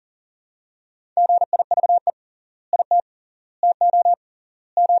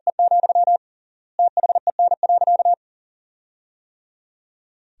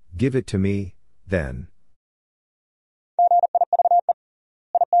Give it to me, then.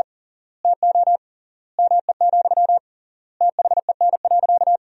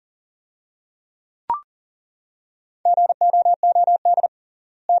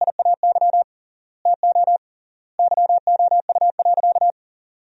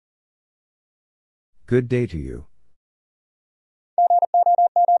 Good day to you.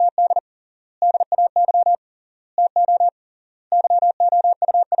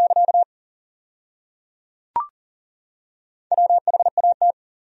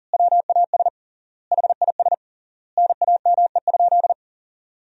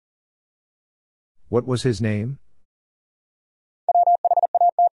 What was his name?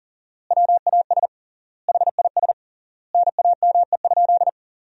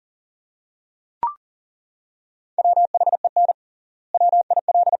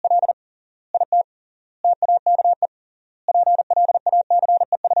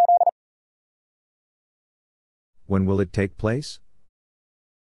 When will it take place?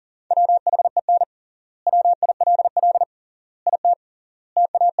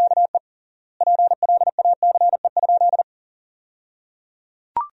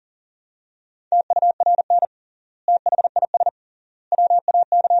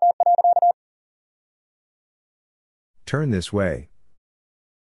 Turn this way.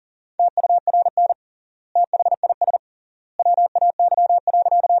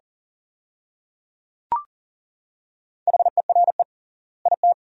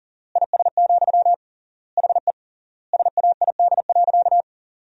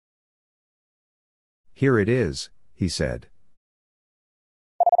 Here it is, he said.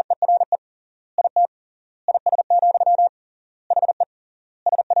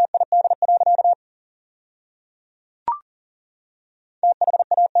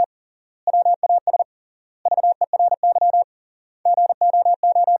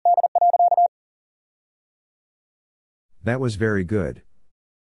 That was very good.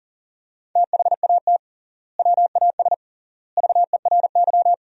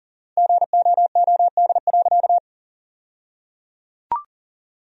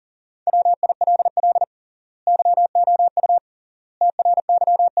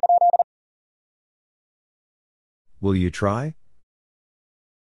 Will you try?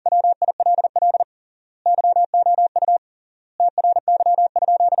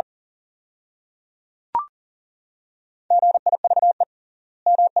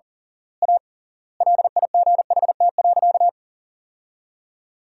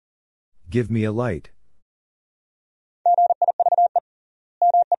 Give me a light.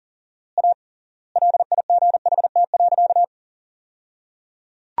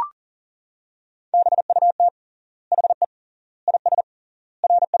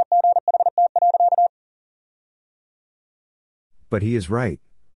 But he is right.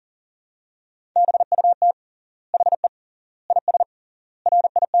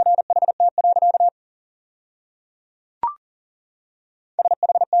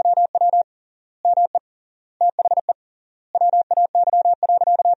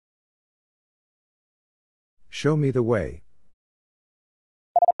 Show me the way.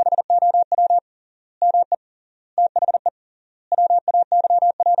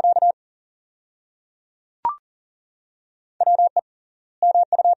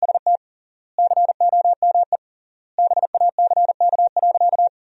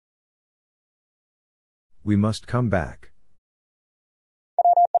 We must come back.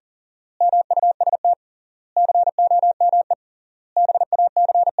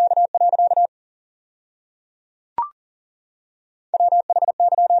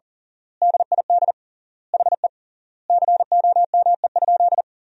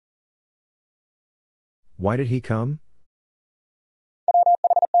 Why did he come?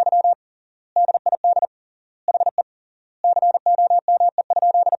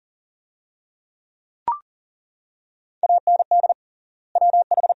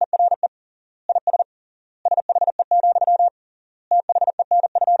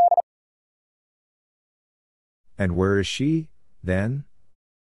 And where is she, then?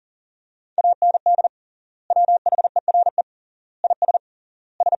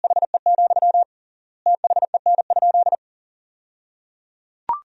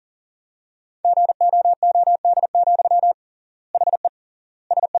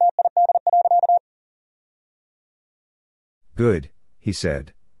 Good, he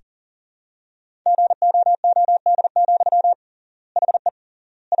said.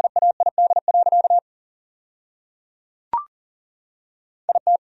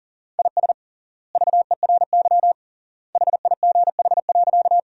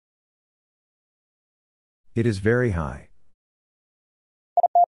 It is very high.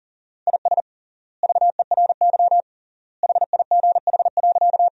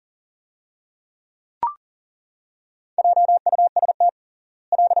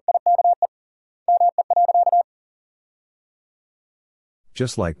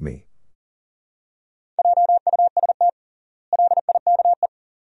 Just like me.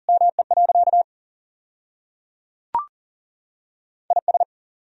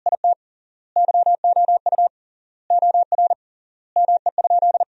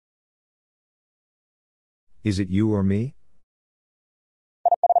 Is it you or me?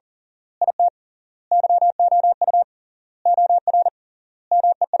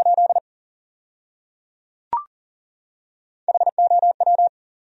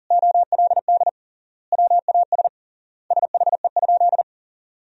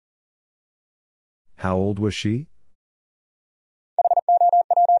 How old was she?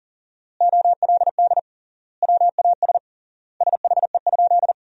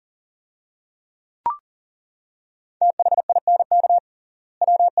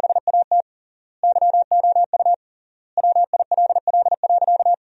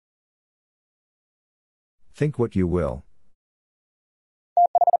 Think what you will.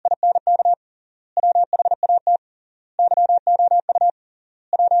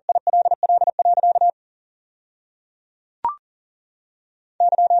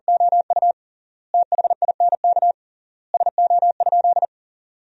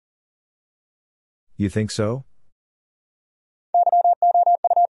 You think so?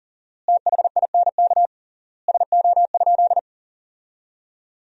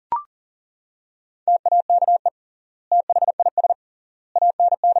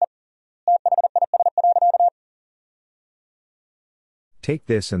 Take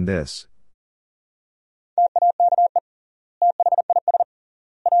this and this.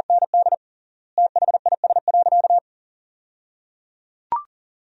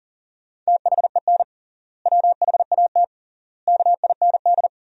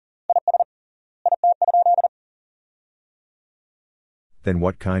 Then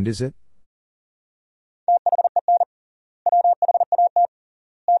what kind is it?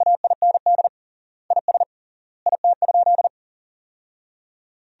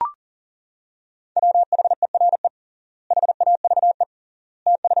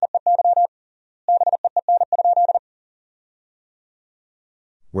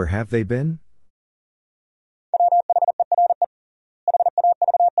 Where have they been?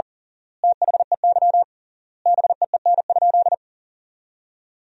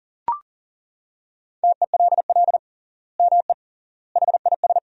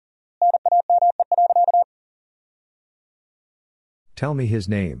 Tell me his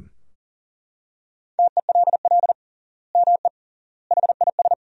name.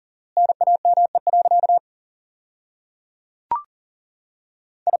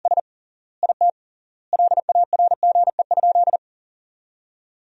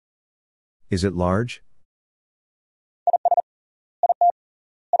 Is it large?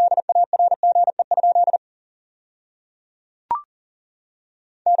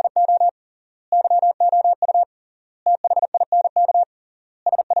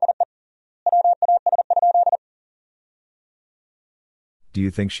 Do you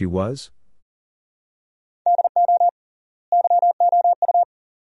think she was?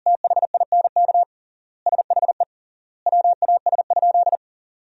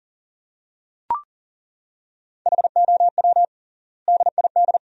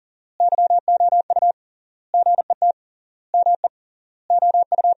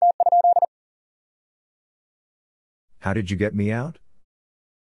 How did you get me out?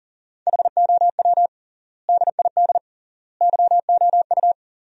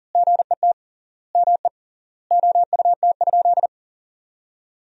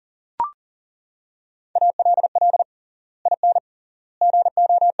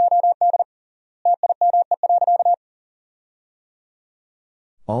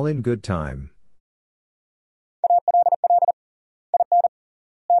 All in good time.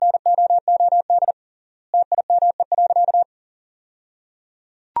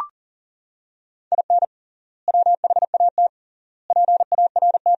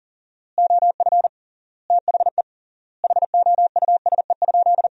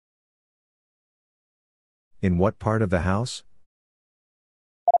 In what part of the house?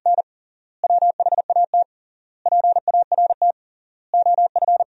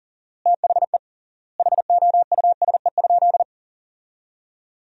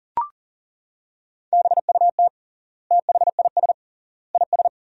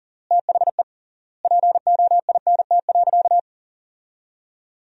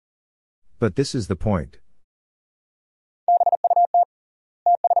 But this is the point.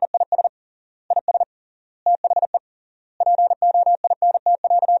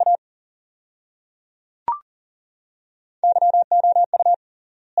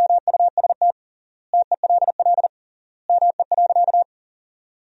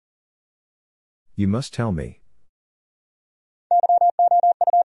 You must tell me.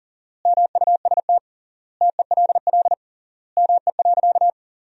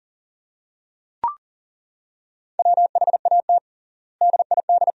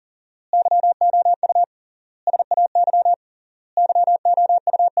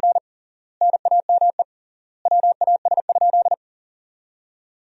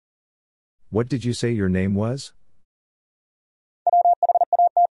 What did you say your name was?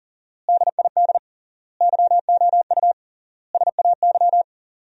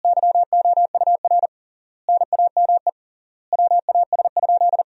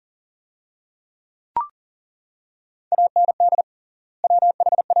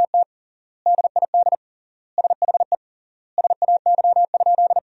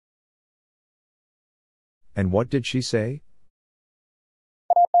 And what did she say?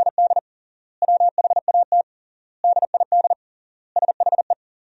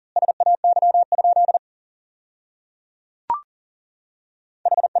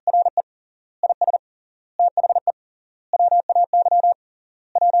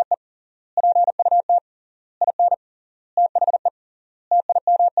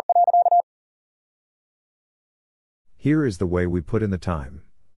 Here is the way we put in the time.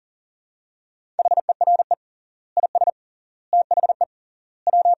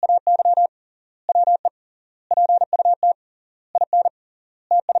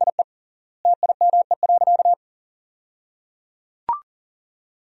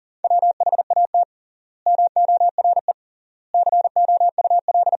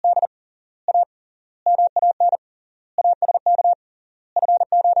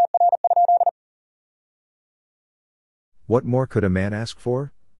 What more could a man ask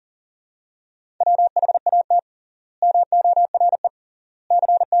for?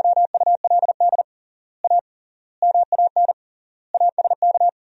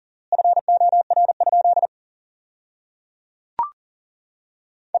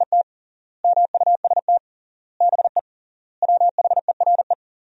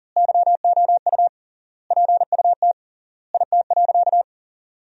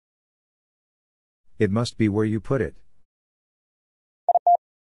 It must be where you put it.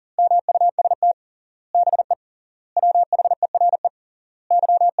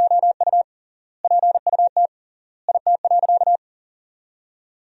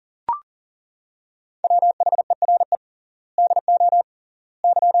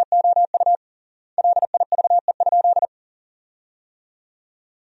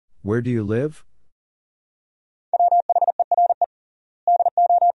 Where do you live?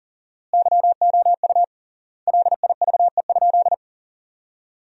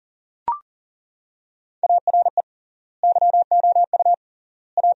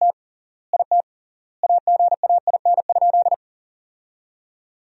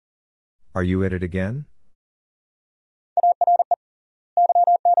 Are you at it again?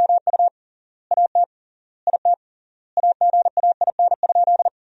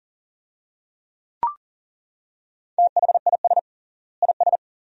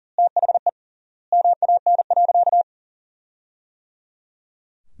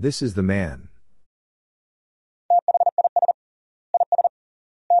 This is the man.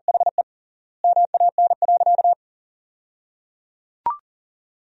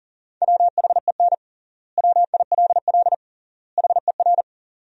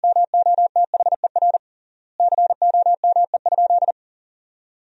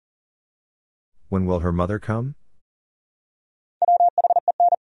 When will her mother come?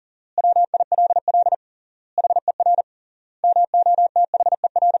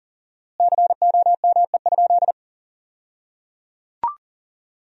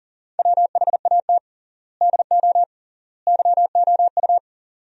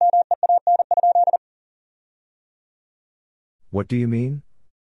 What do you mean?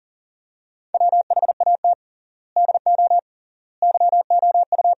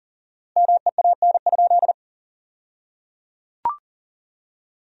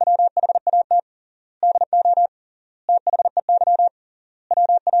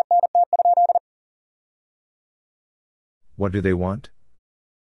 What do they want?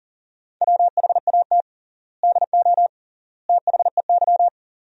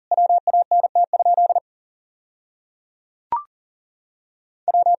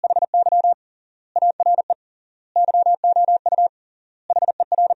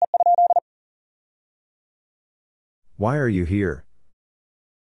 Why are you here?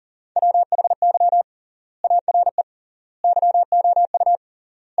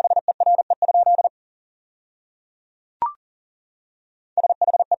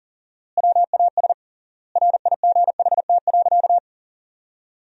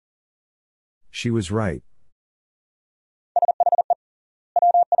 She was right.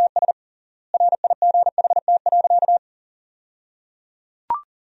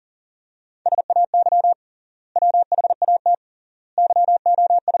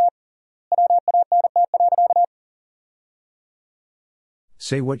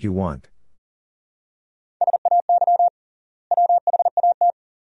 Say what you want.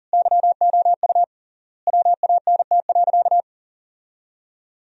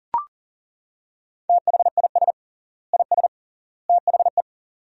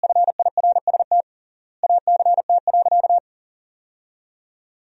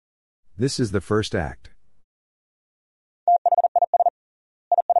 This is the first act.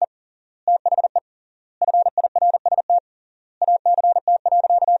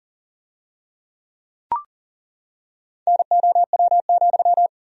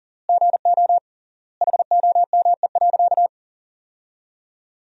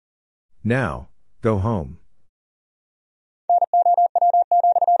 Now, go home.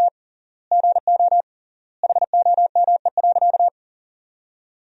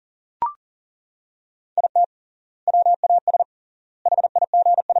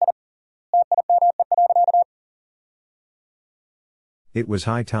 It was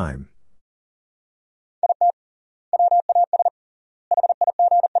high time.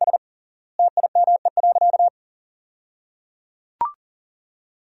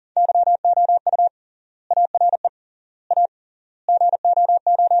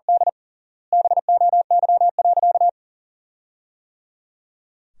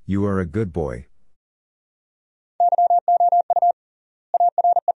 You are a good boy.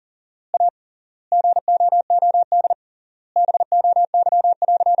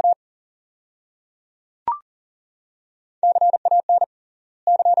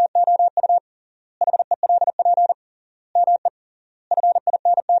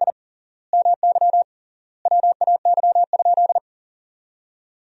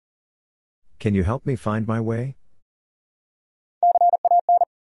 Can you help me find my way?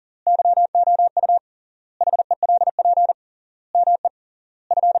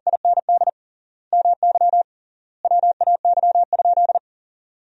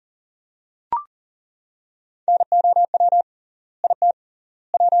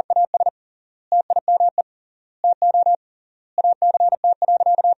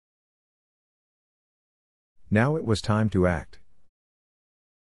 Now it was time to act.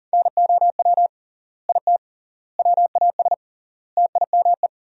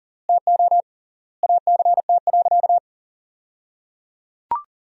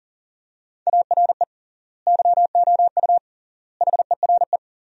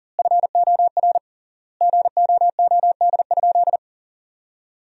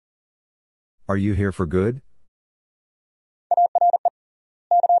 Are you here for good?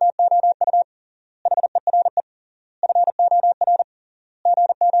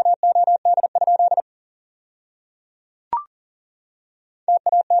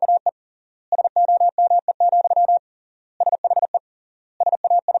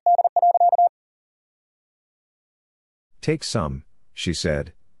 Take some, she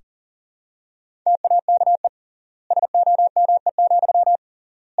said.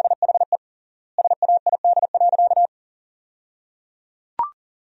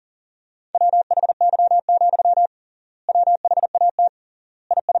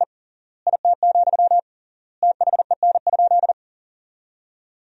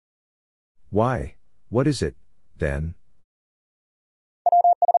 Why, what is it, then?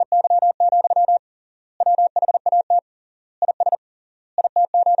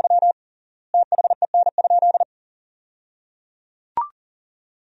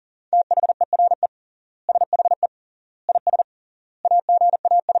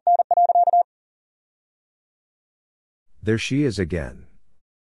 There she is again.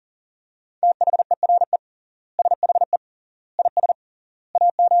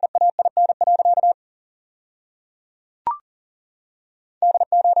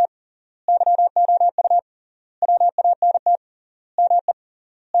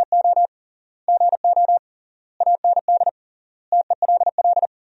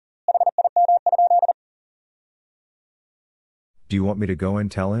 Do you want me to go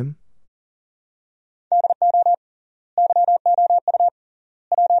and tell him?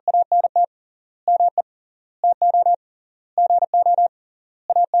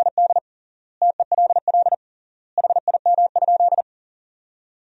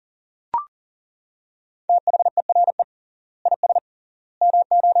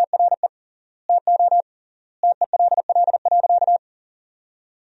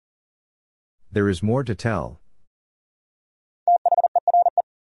 There is more to tell.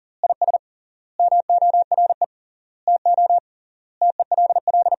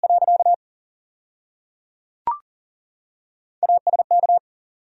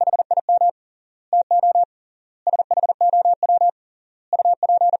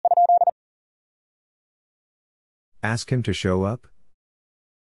 Ask him to show up?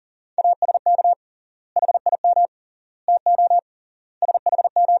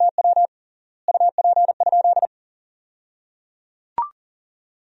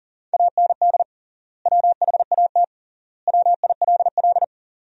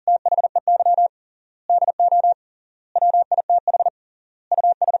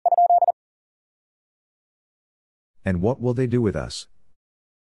 And what will they do with us?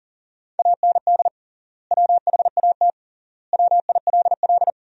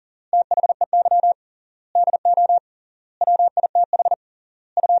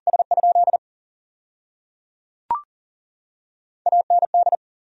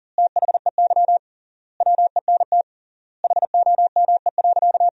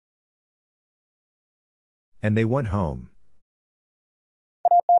 And they went home.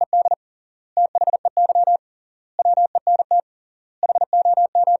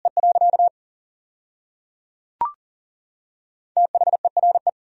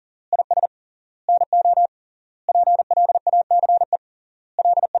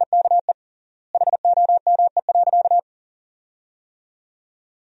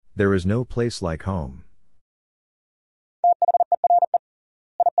 There is no place like home.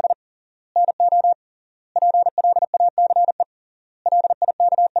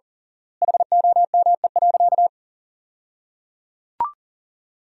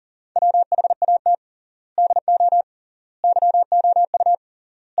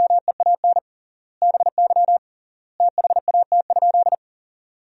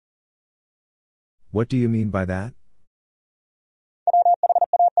 What do you mean by that?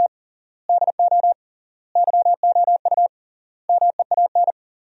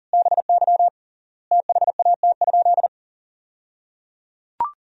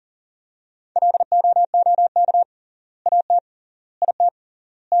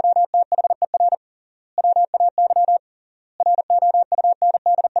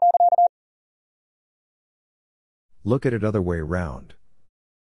 Look at it other way round.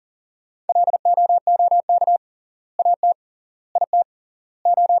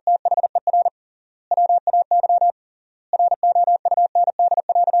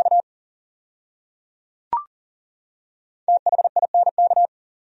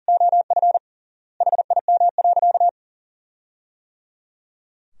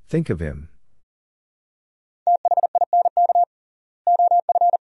 Think of him.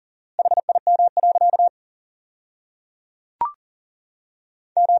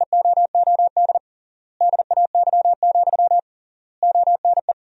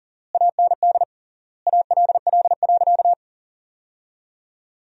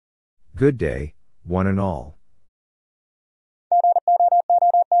 Good day, one and all.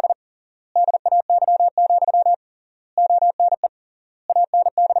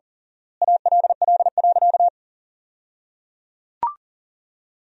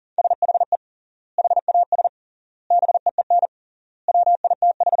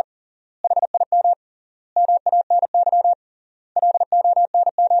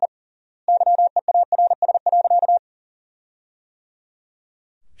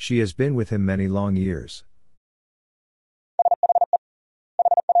 She has been with him many long years.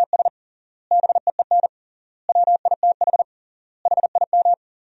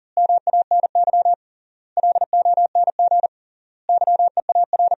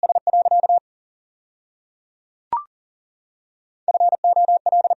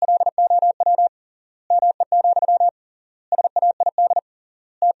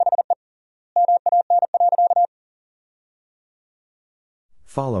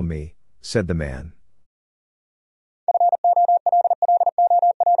 Follow me, said the man.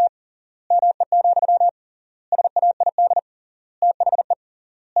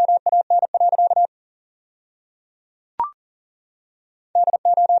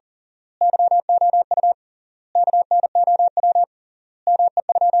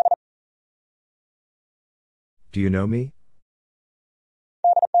 Do you know me?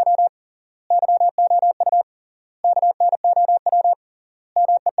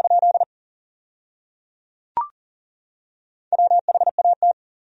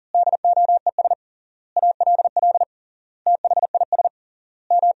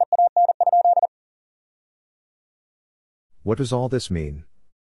 What does all this mean?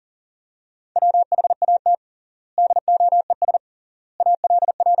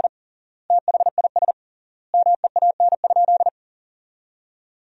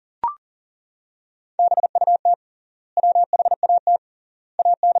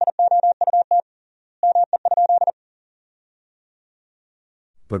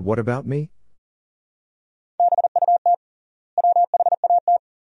 But what about me?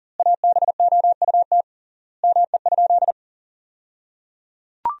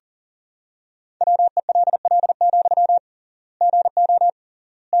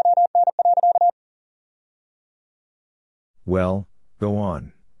 Well, go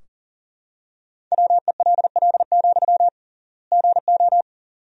on.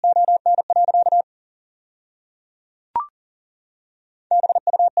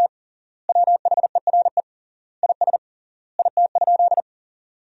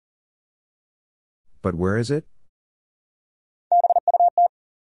 But where is it?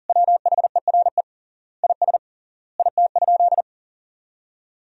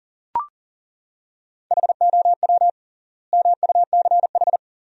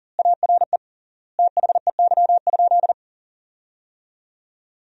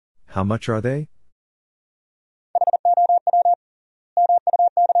 How much are they?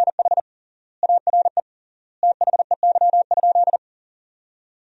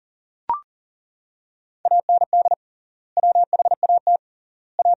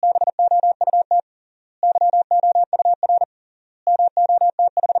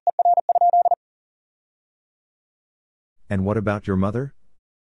 And what about your mother?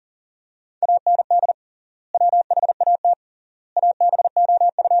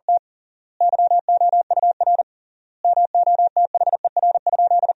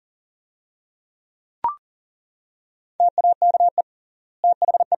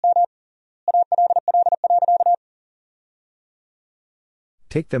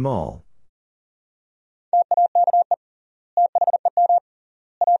 Take them all.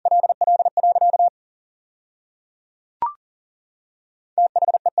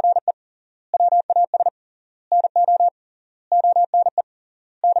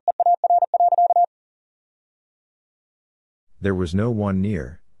 There was no one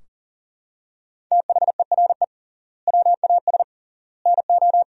near.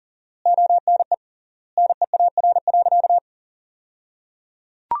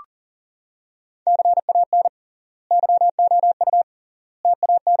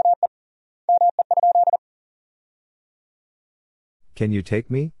 Can you take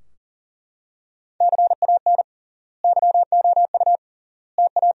me?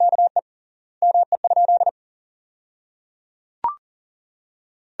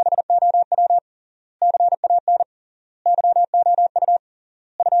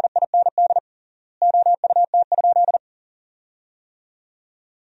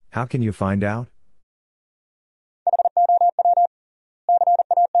 How can you find out?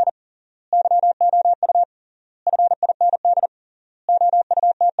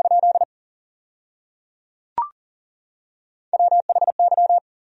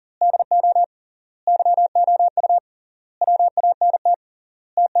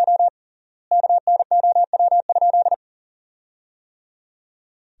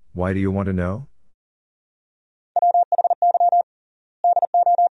 Why do you want to know?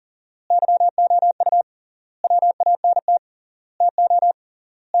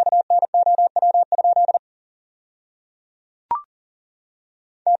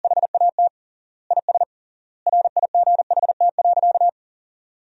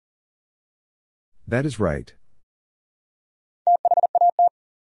 That is right.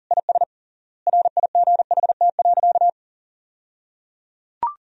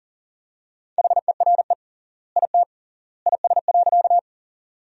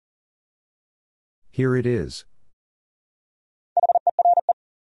 Here it is.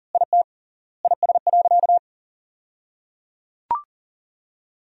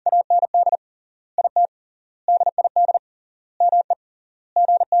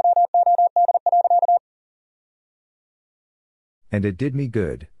 And it did me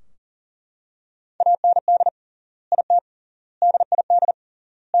good.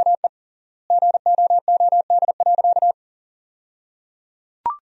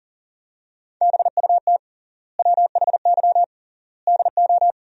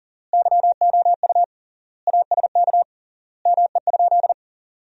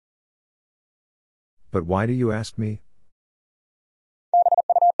 But why do you ask me?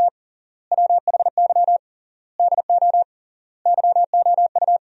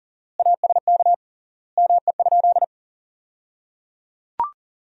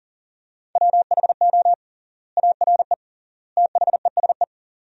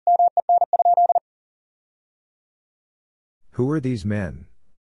 Who are these men?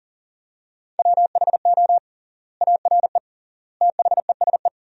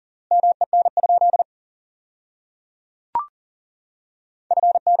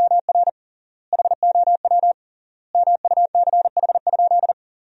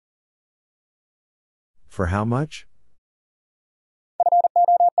 For how much?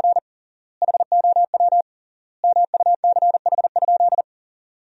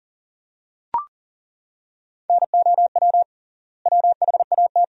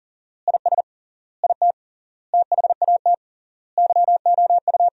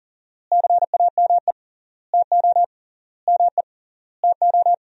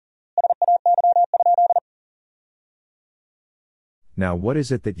 Now what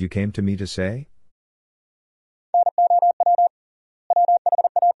is it that you came to me to say?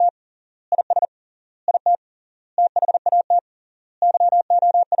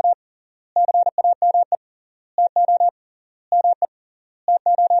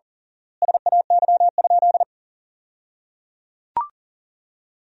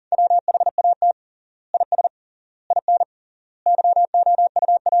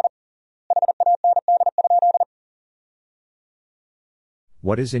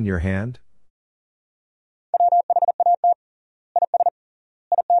 What is in your hand?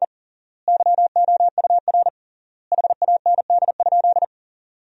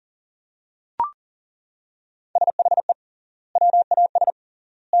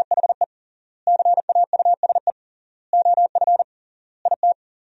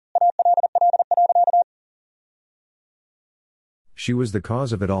 She was the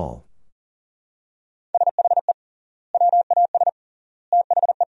cause of it all.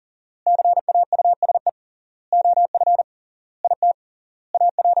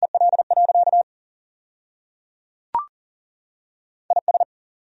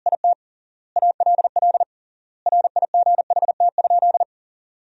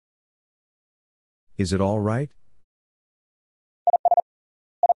 Is it all right?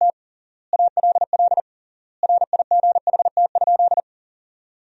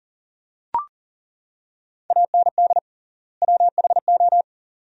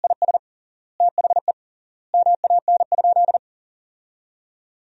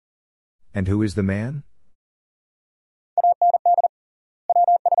 And who is the man?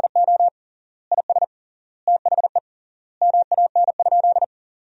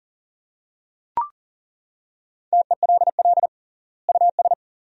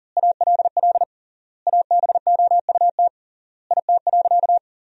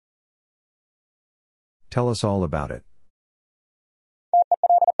 Tell us all about it.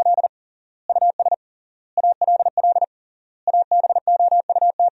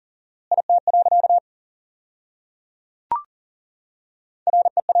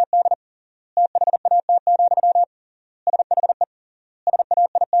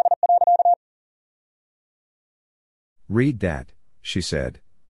 Read that, she said.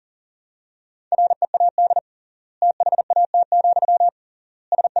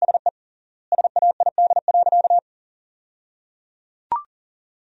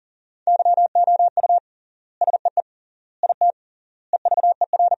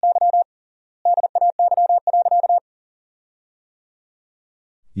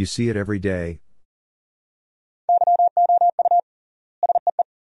 You see it every day.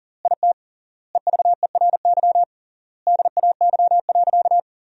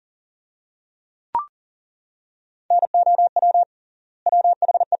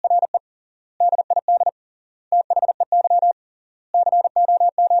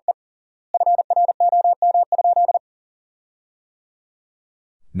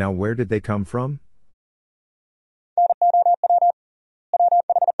 Now where did they come from?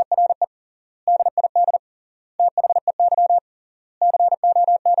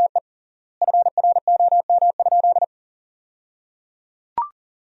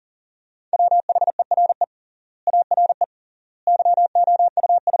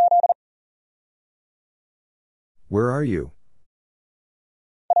 Where are you?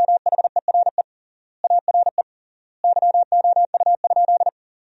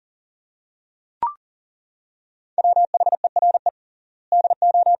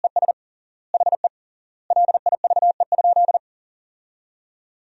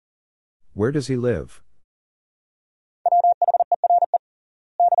 Where does he live?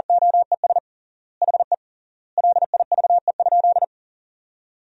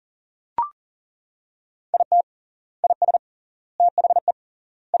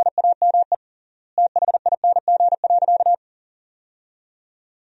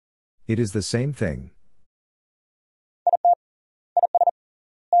 It is the same thing.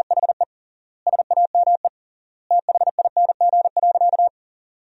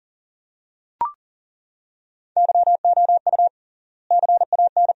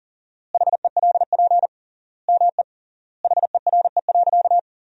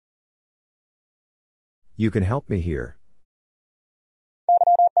 You can help me here.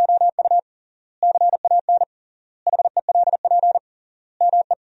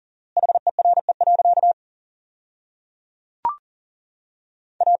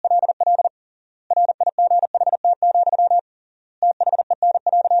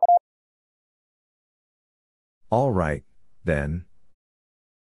 All right, then.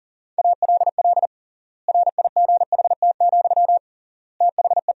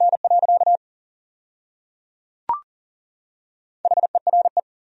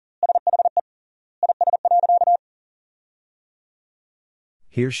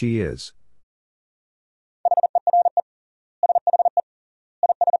 Here she is.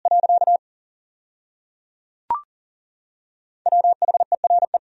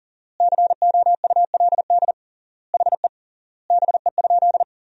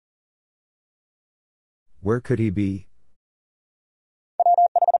 Where could he be?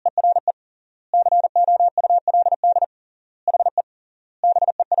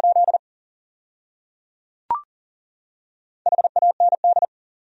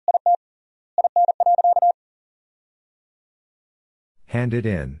 Hand it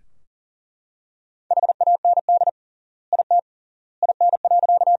in.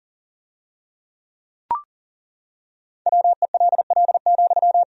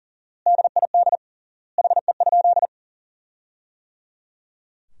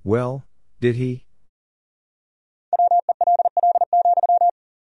 Well, did he?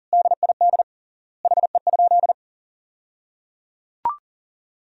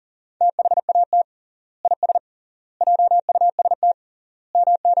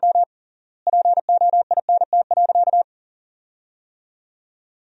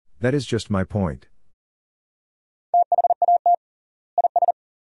 That is just my point.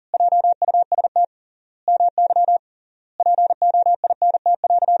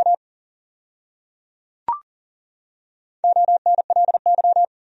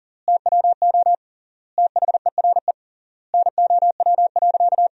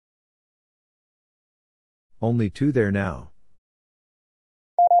 Only two there now.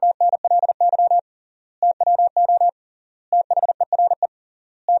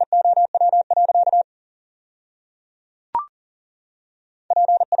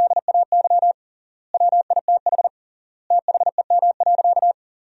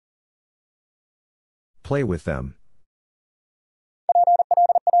 Play with them.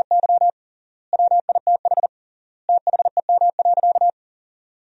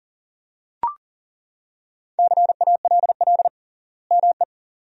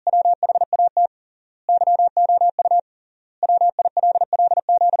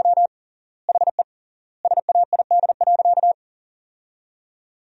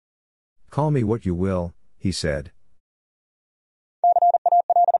 Call me what you will, he said.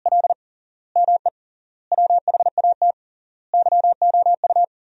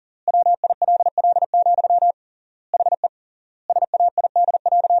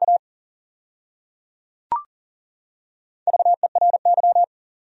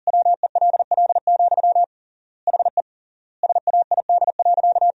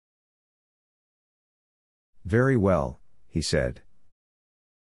 Very well, he said.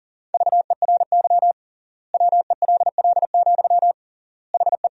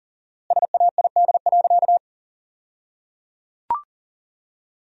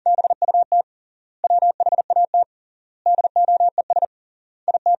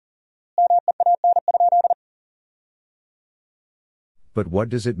 But what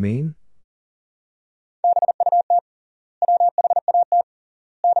does it mean?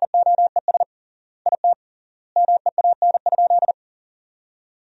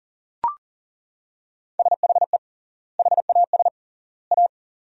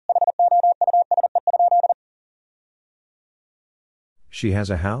 She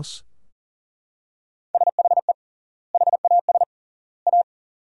has a house?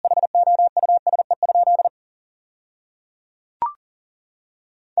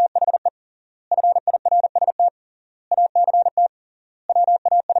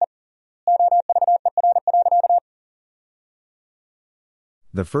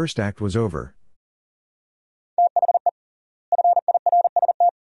 The first act was over.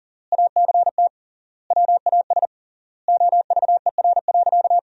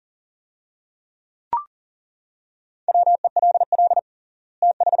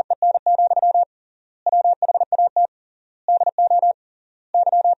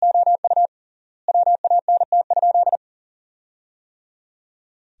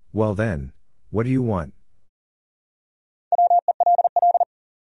 Well then, what do you want?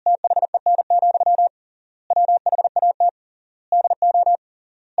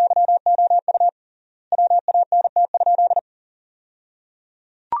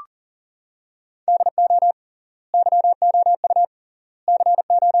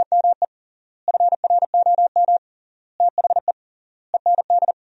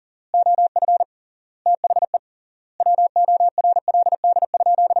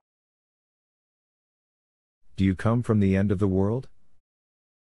 Do you come from the end of the world?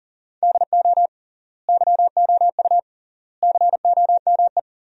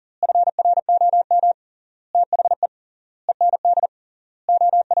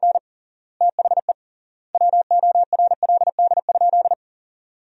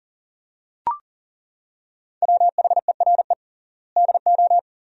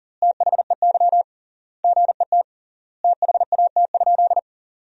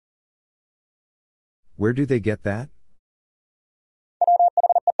 Where do they get that?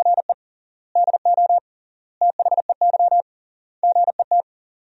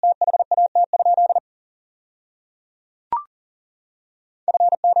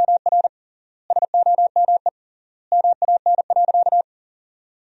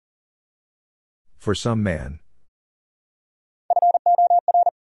 For some man.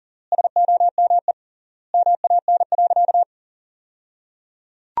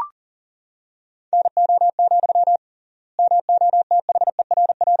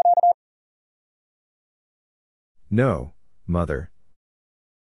 No, mother.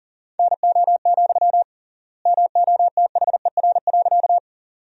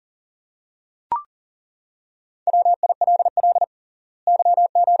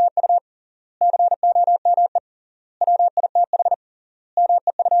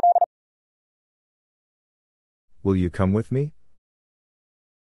 Will you come with me?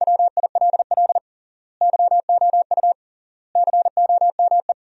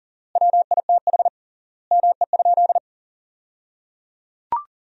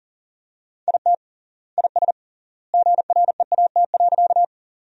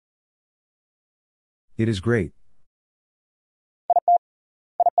 It is great.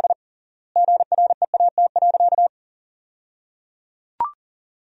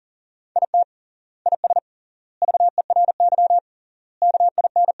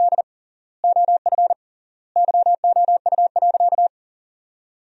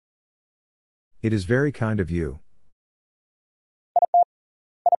 It is very kind of you.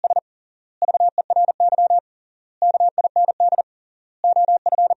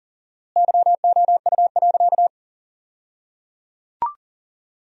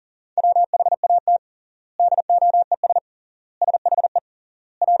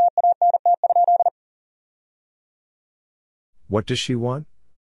 What does she want?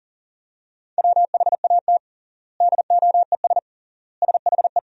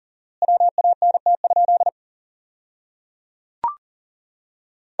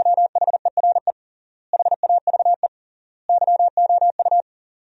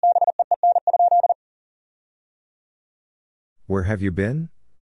 Where have you been?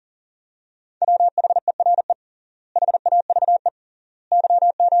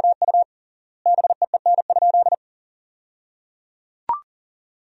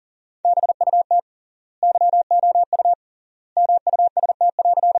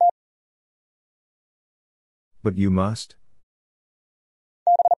 But you must.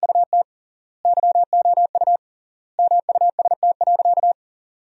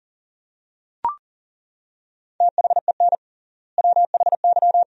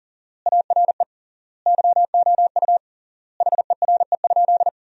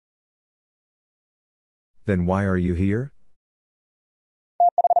 Then why are you here?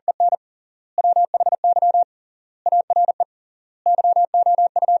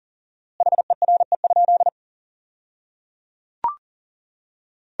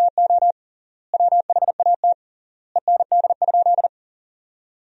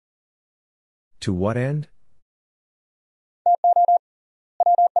 To what end?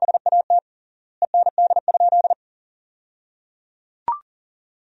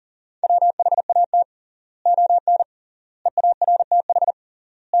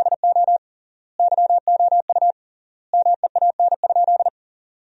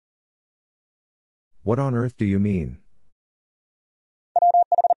 What on earth do you mean?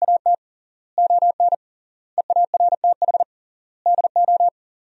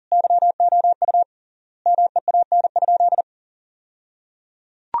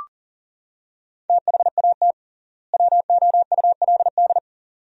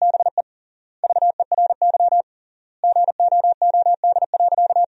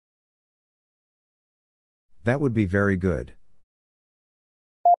 That would be very good.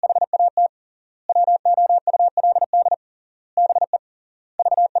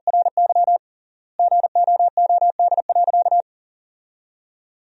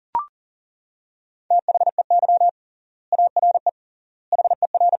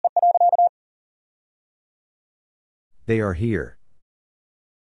 They are here.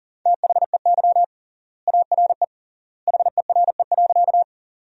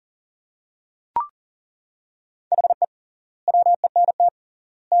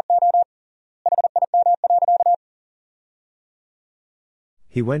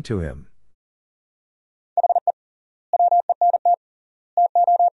 He went to him.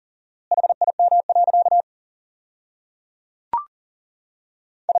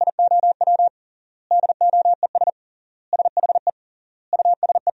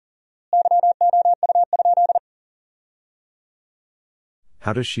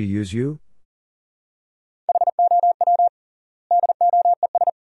 How does she use you?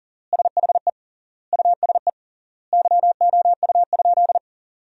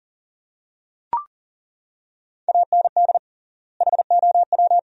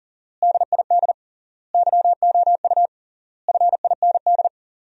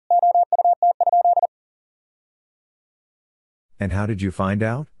 And how did you find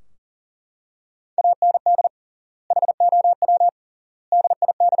out?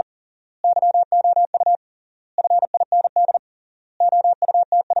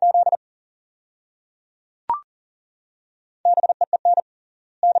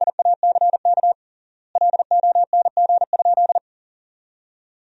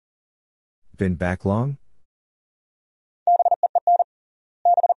 Been back long?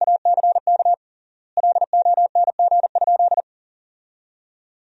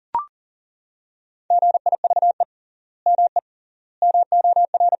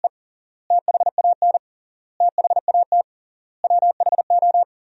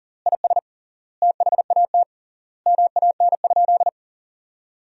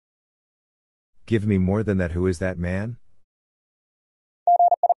 Give me more than that. Who is that man?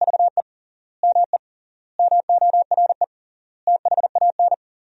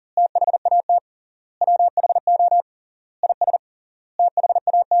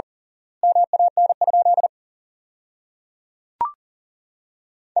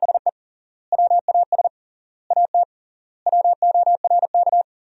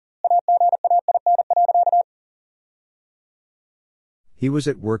 He was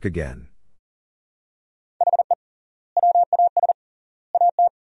at work again.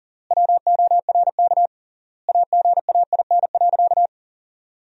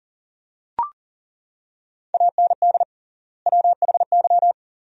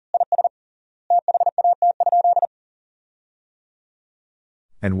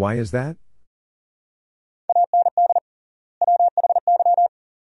 And why is that?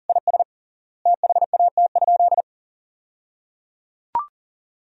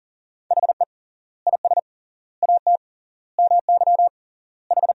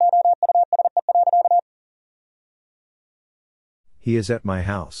 He is at my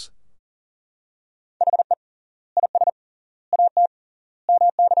house.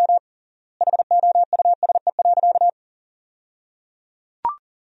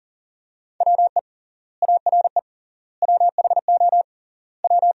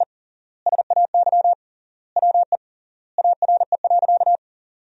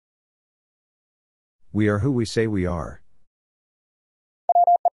 We are who we say we are.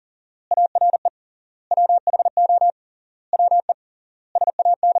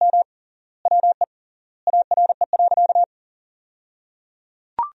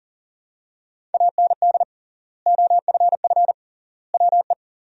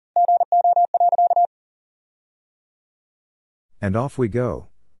 And off we go.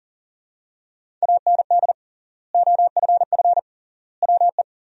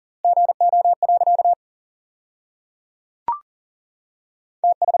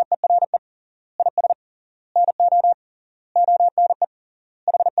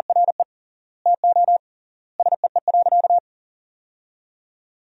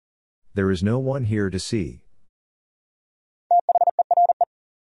 There is no one here to see.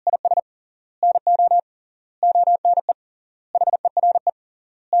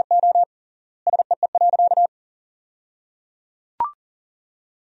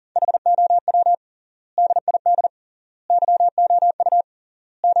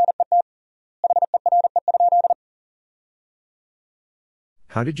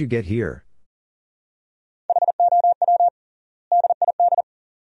 How did you get here?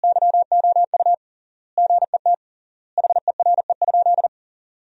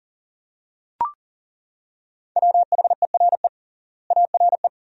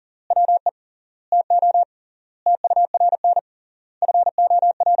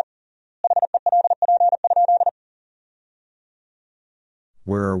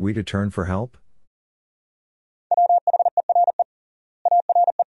 Where are we to turn for help?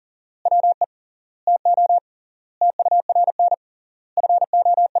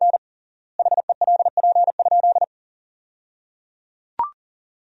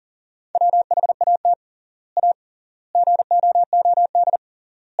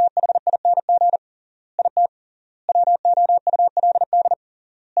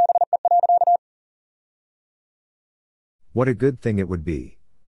 What a good thing it would be.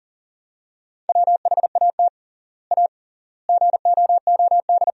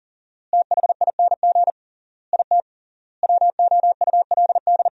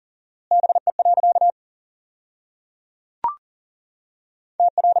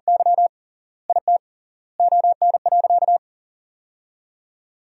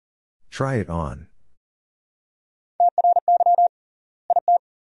 Try it on.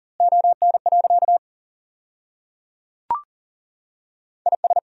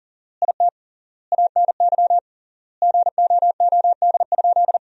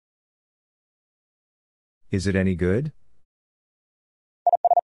 Is it any good?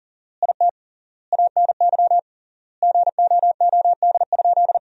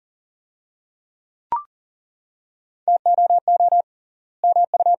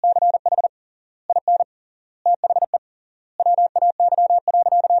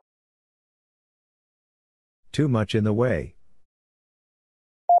 Too much in the way.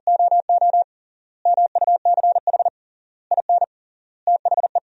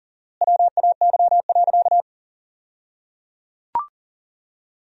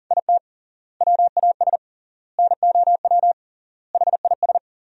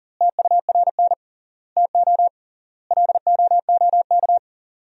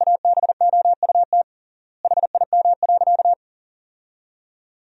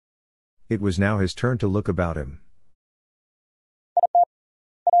 It was now his turn to look about him.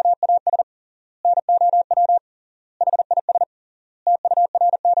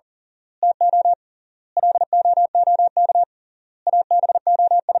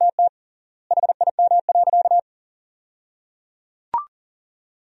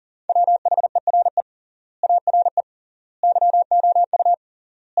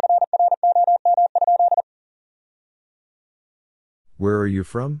 Where are you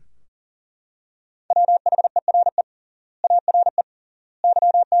from?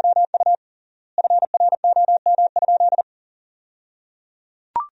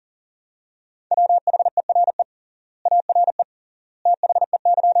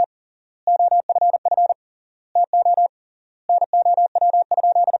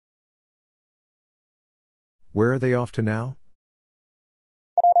 Where are they off to now?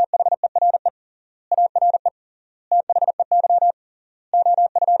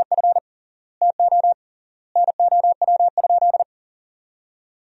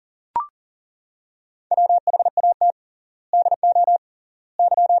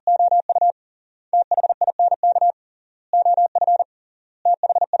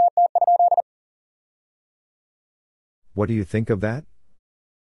 What do you think of that?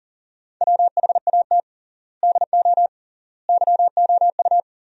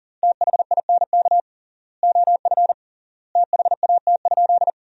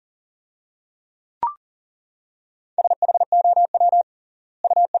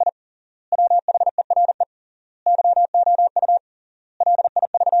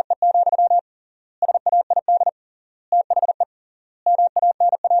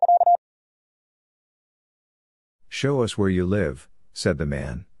 Show us where you live, said the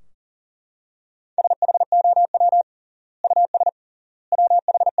man.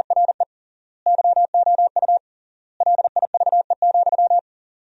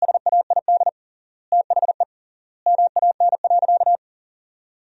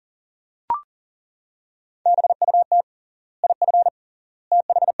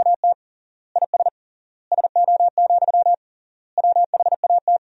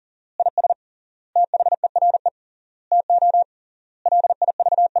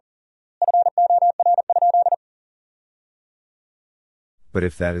 But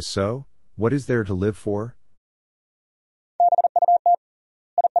if that is so, what is there to live for?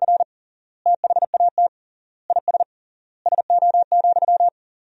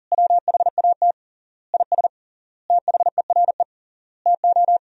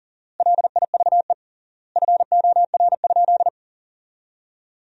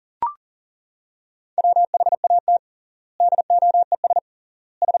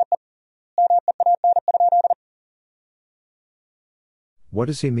 What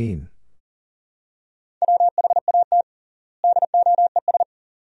does he mean?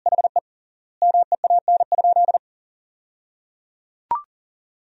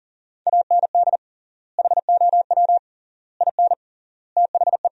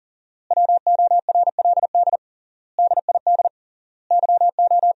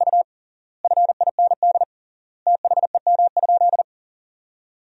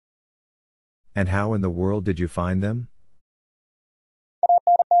 And how in the world did you find them?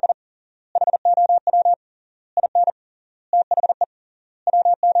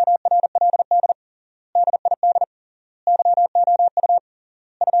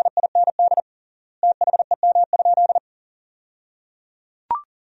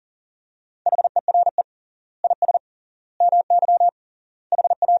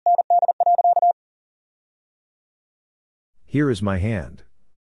 Here is my hand.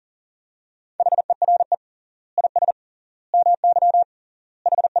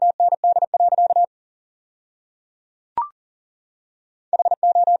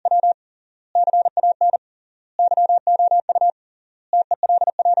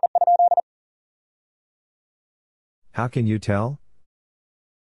 How can you tell?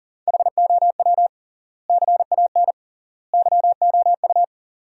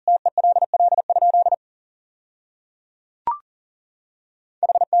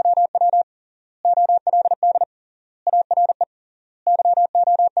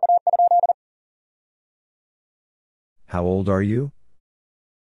 How old are you?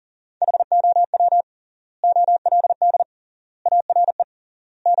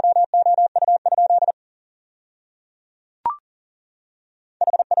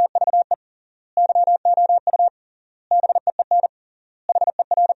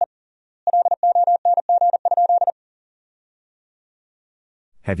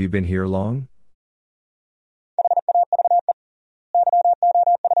 Have you been here long?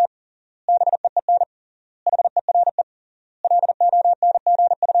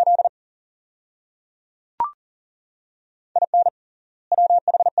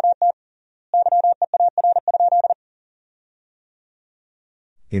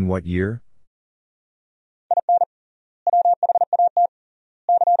 In what year?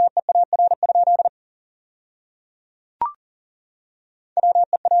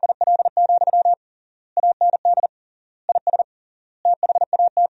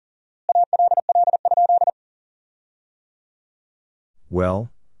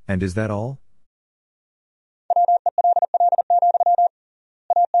 Well, and is that all?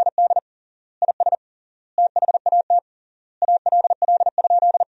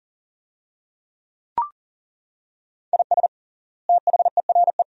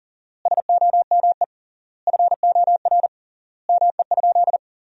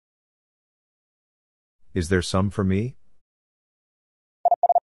 Is there some for me?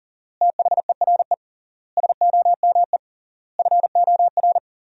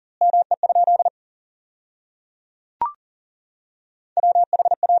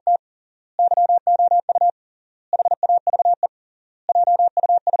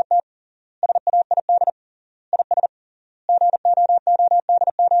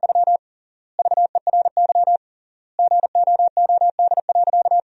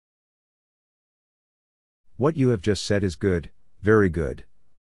 What you have just said is good, very good.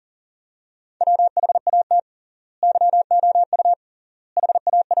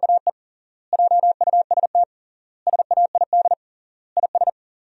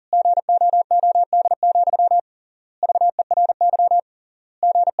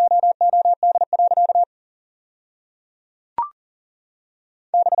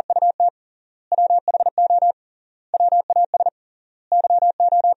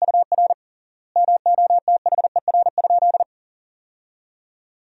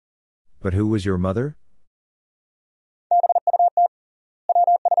 But who was your mother?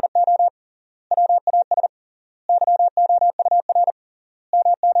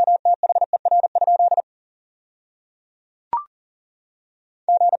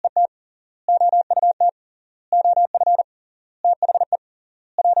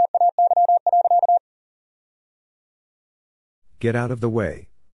 Get out of the way.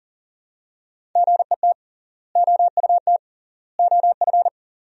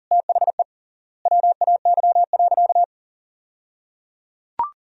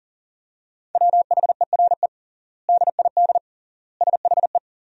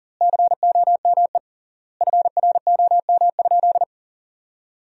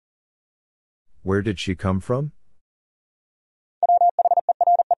 Where did she come from?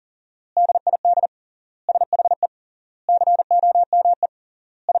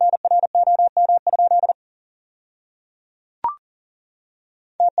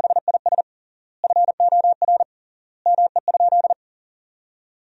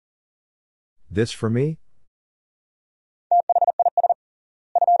 This for me?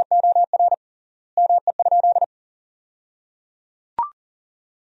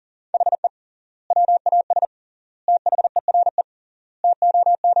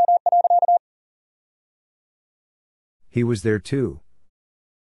 He was there too.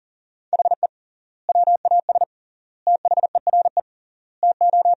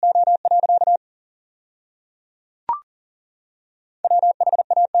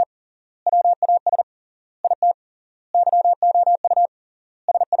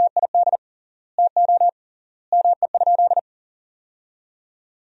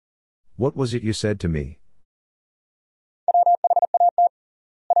 What was it you said to me?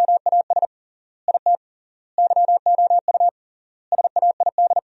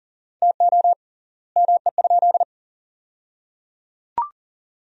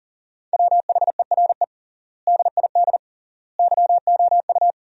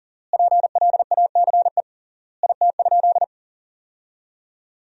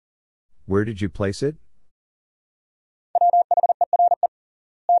 Where did you place it?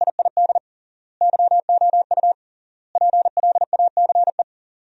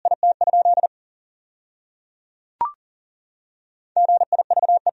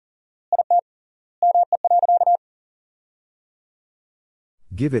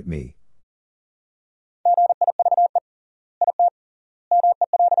 Give it me.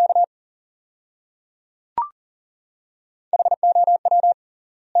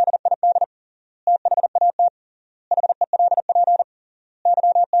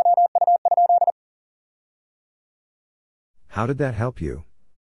 How did that help you?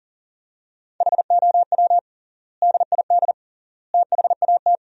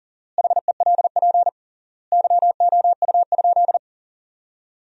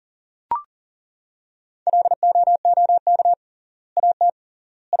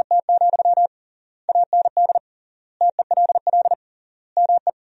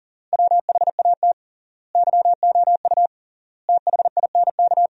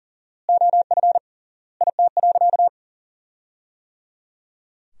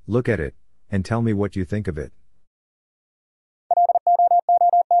 Look at it, and tell me what you think of it.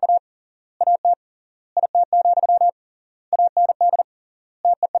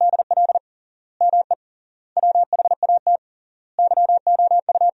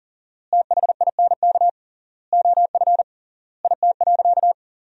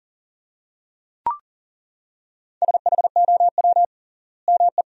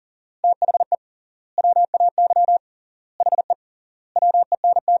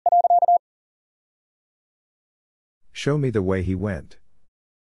 Show me the way he went.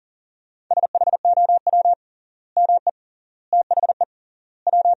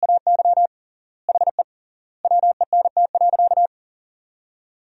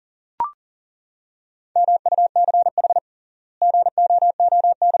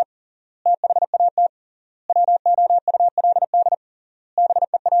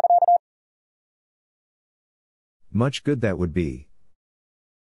 Much good that would be.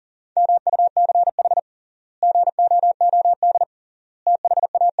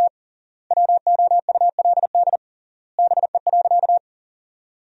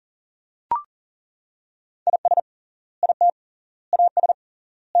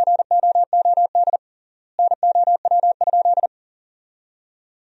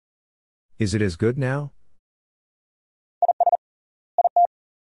 Is it as good now?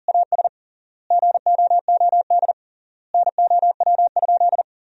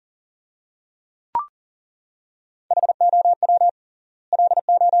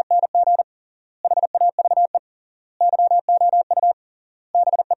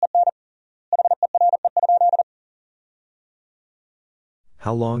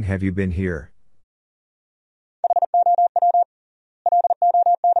 How long have you been here?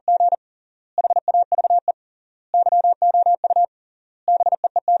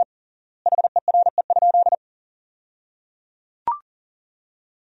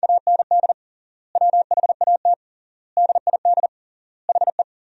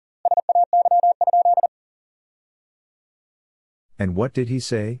 And what did he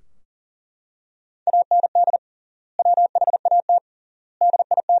say?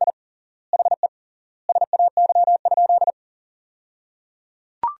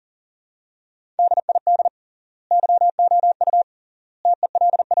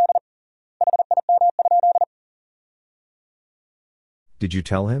 Did you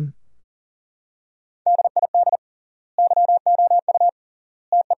tell him?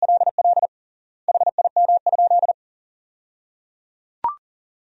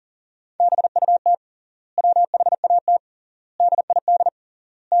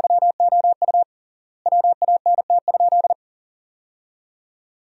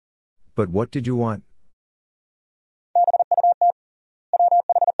 But what did you want?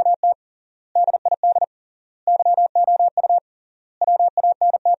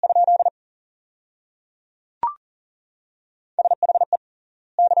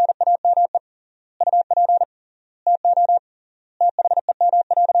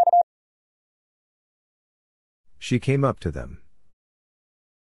 She came up to them.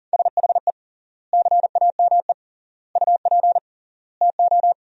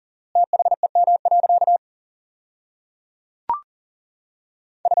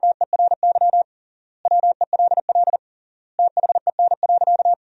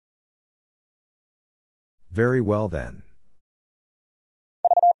 Very well then.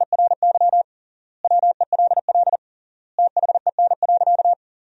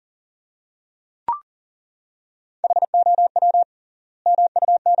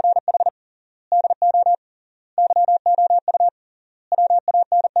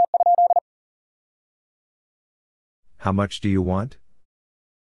 How much do you want?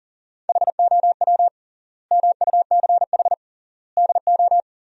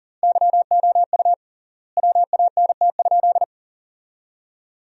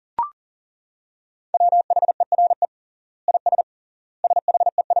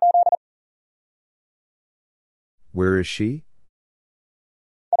 Where is she?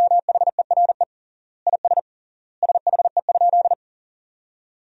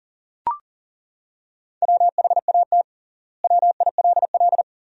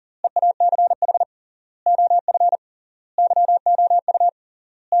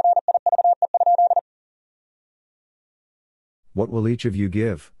 What will each of you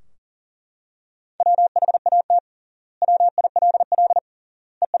give?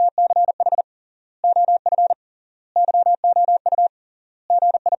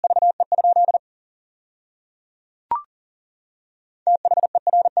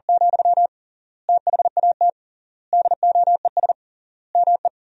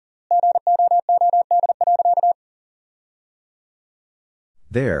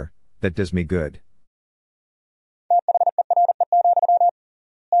 There, that does me good.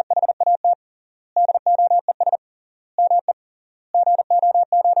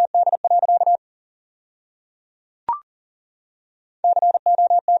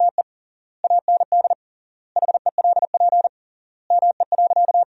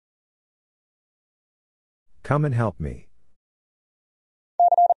 Come and help me.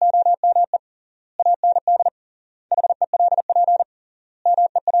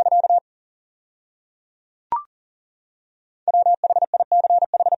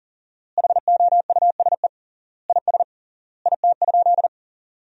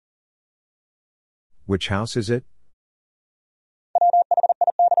 Which house is it?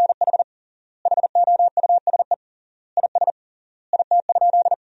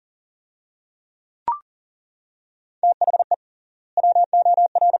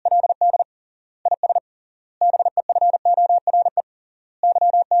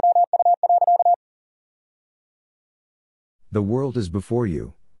 The world is before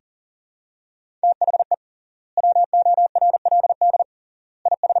you.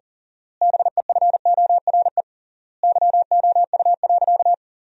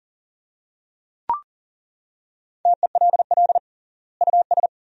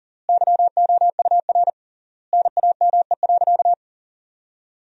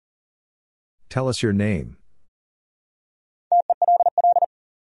 Tell us your name.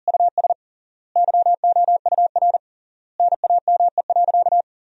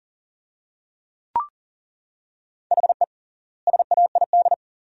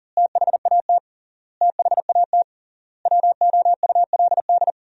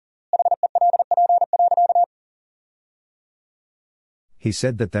 He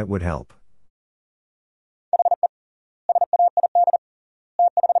said that that would help.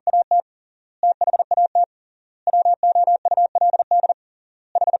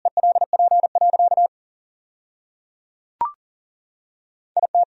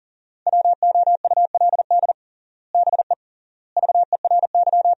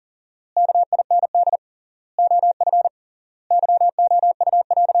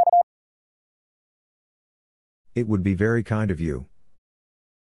 It would be very kind of you.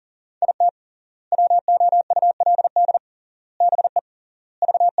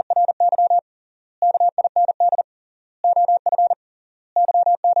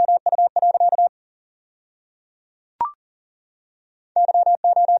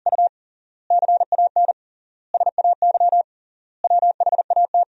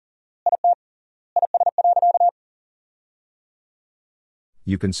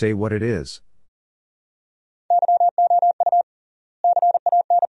 You can say what it is.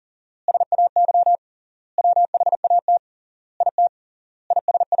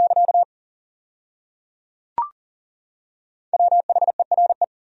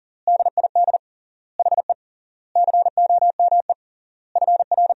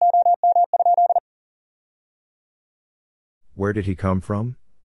 Where did he come from?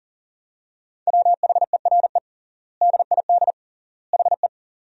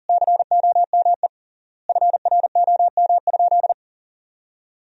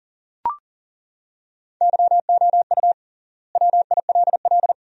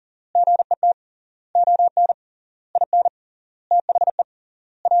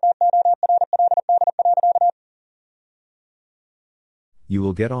 You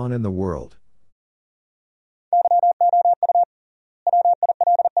will get on in the world.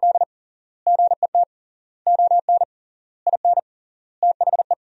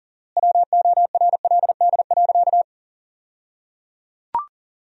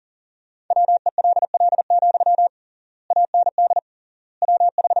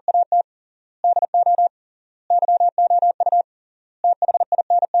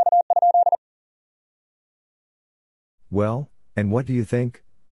 Well, and what do you think?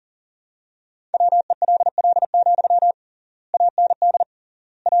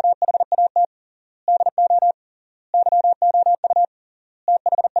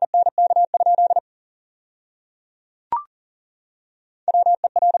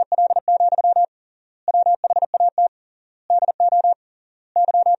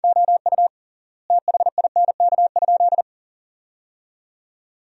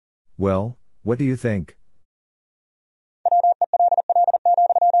 Well, what do you think?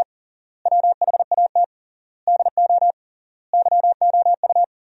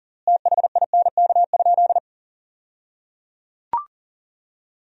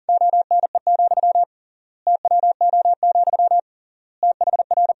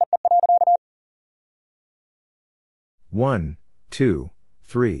 One, two,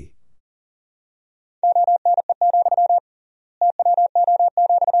 three.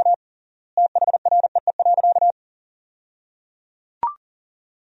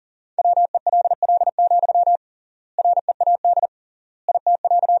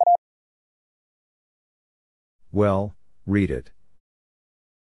 Well, read it.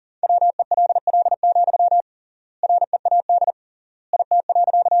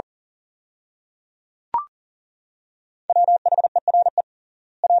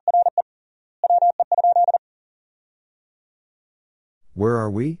 Where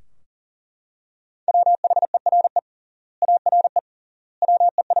are we?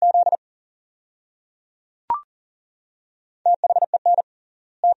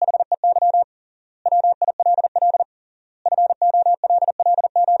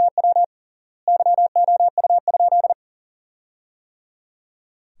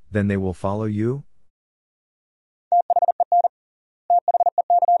 Then they will follow you?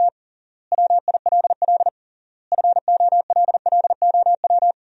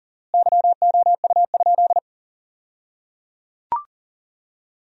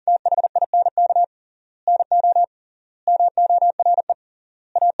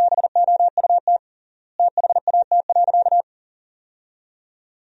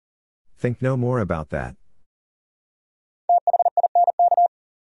 Think no more about that.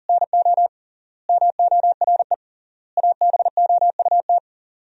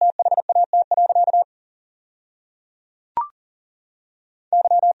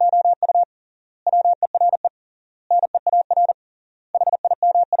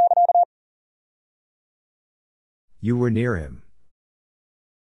 You were near him.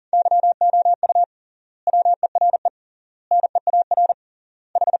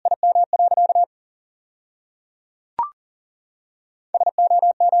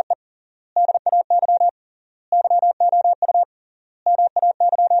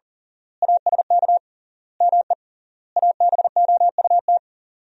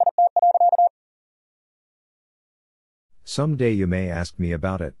 Some day you may ask me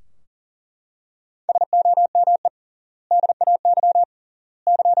about it.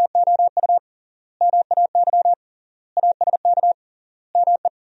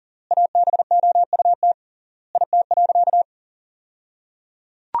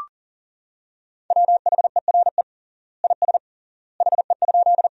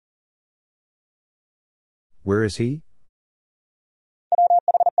 Where is he?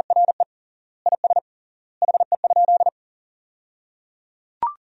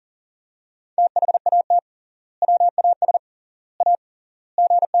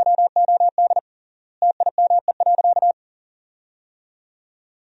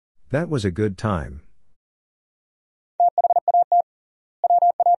 That was a good time.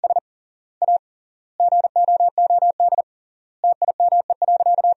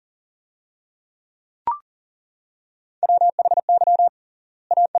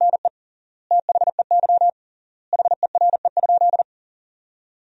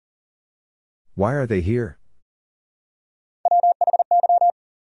 Why are they here?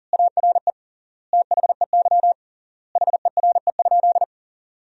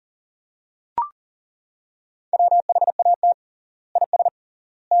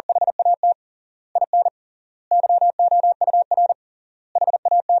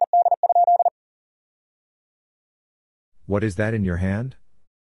 What is that in your hand?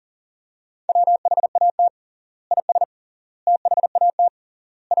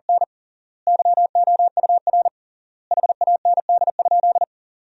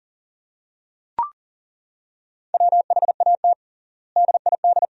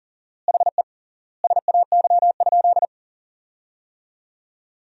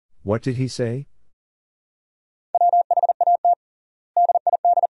 What did he say?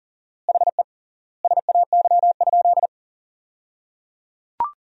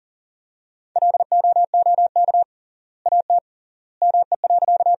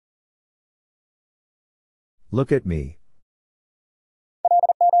 Look at me.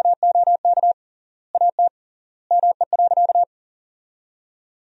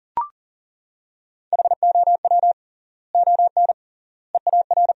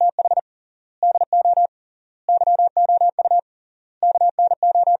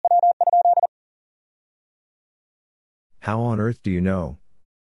 How on earth do you know?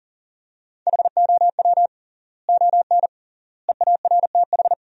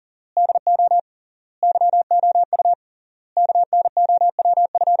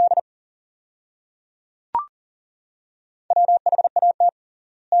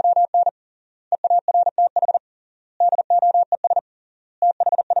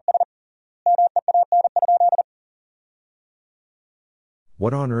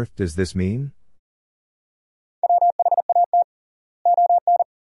 What on earth does this mean?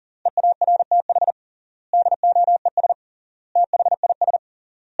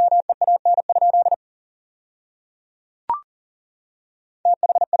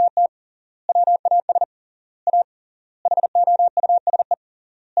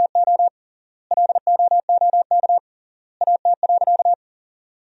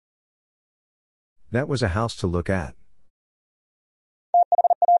 That was a house to look at.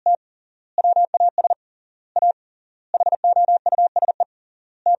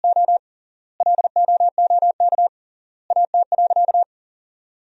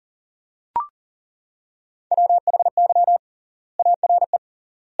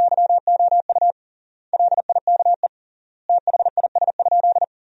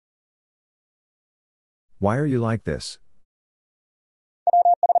 Why are you like this?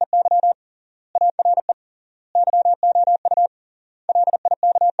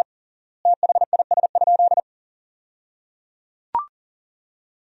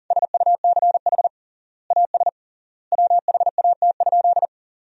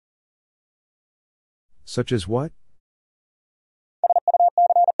 Such as what?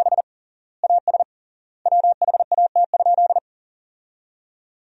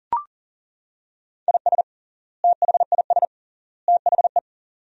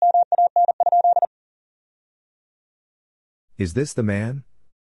 Is this the man?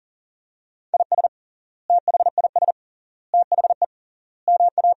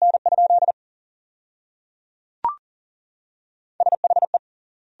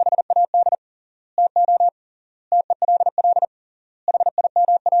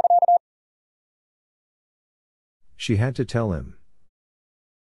 She had to tell him.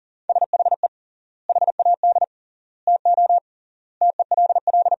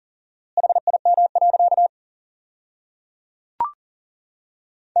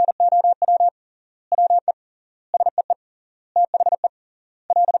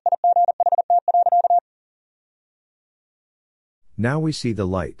 Now we see the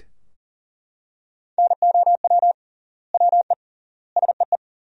light.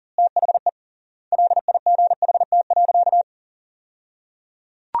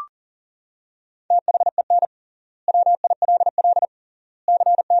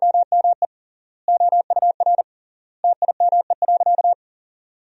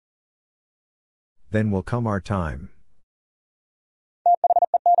 Then will come our time.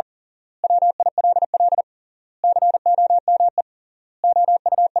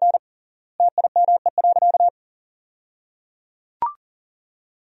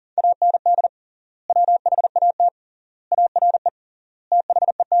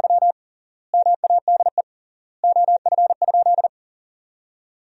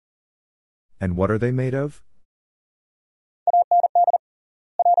 And what are they made of?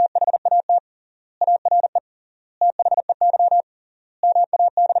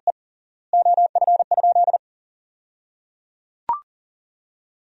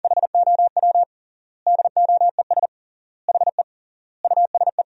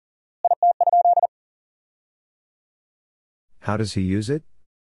 How does he use it?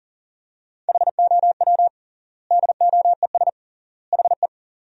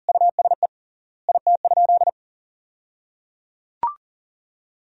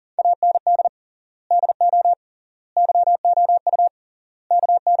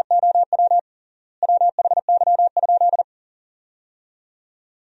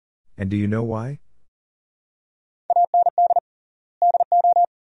 And do you know why?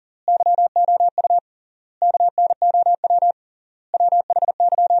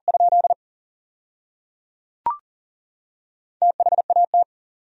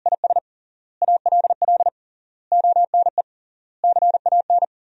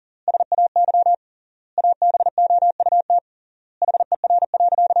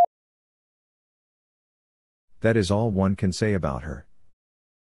 That is all one can say about her.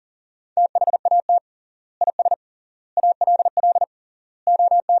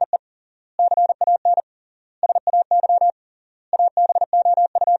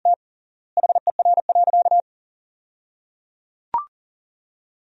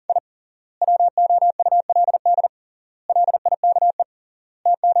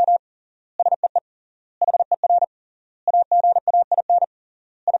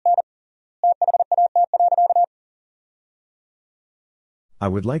 I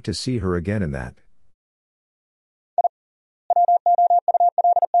would like to see her again in that.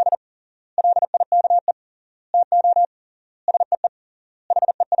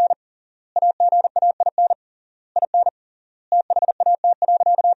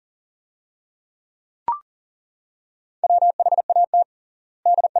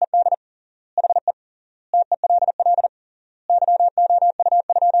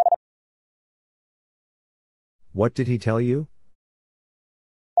 What did he tell you?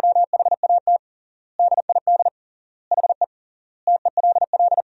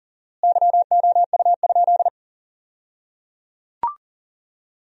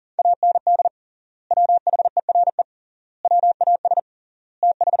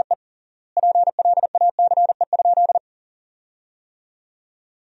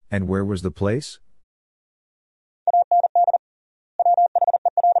 And where was the place?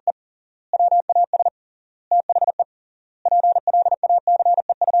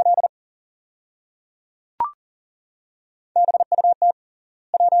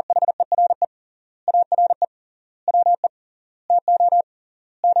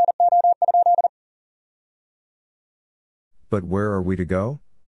 But where are we to go?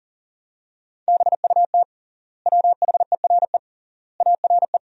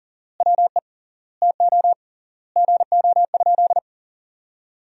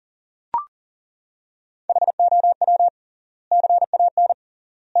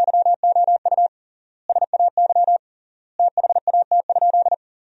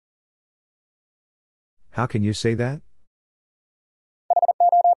 How can you say that?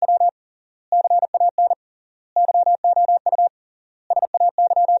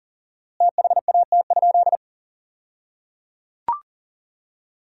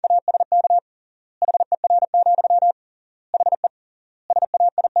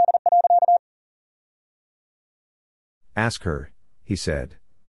 Ask her, he said.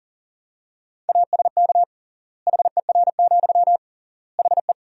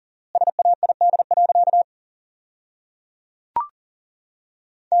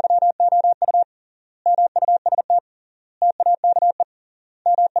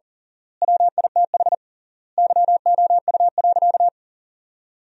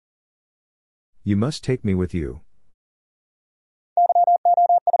 You must take me with you.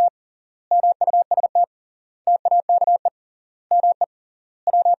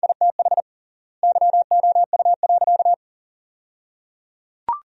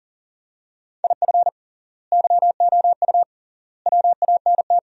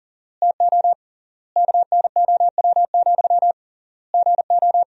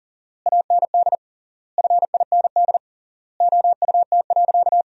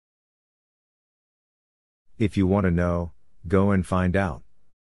 If you want to know, go and find out.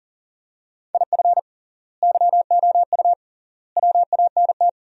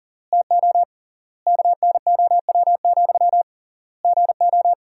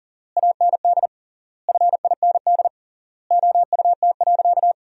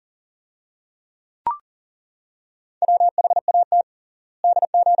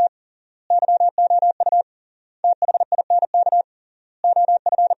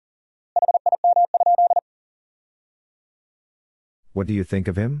 What do you think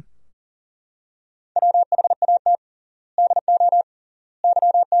of him?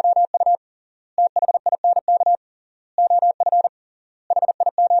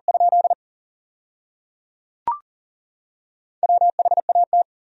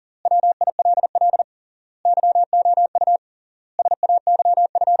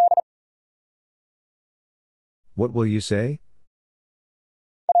 What will you say?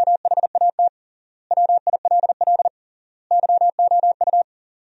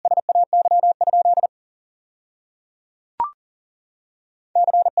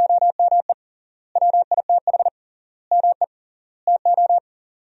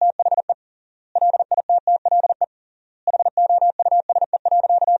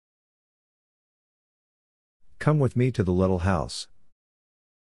 Come with me to the little house.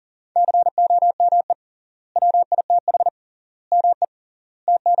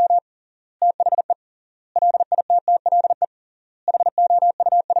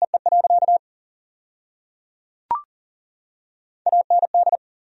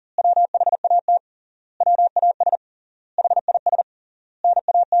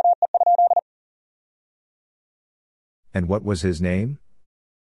 And what was his name?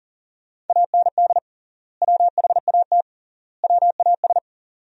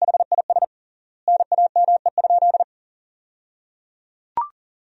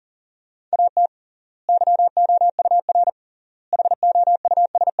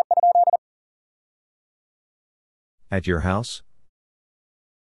 At your house?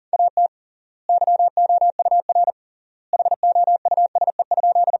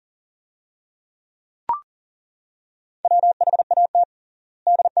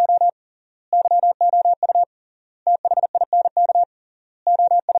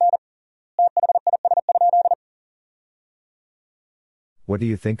 What do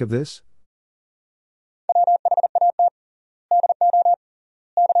you think of this?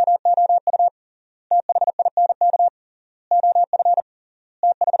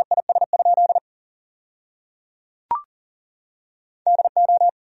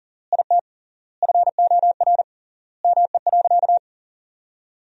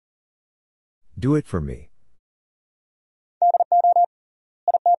 Do it for me.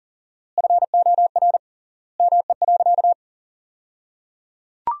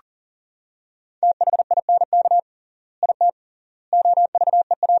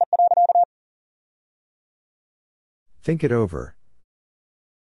 Think it over.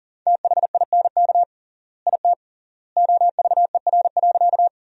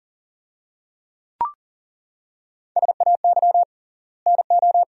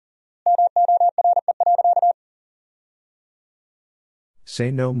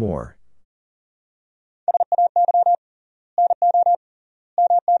 Say no more.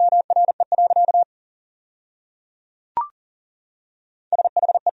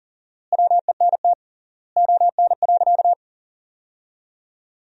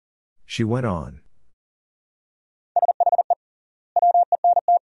 She went on.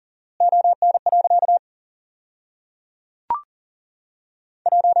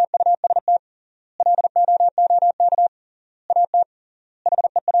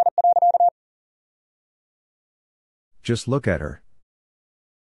 Just look at her.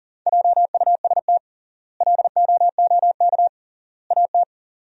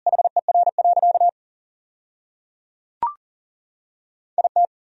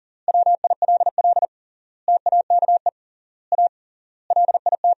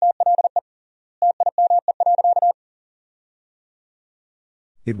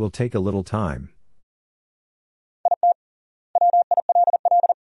 It will take a little time.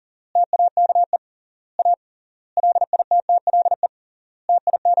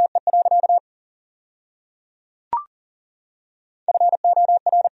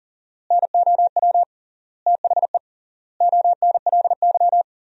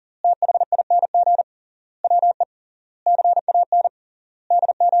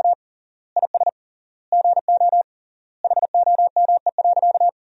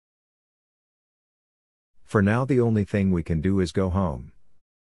 For now, the only thing we can do is go home.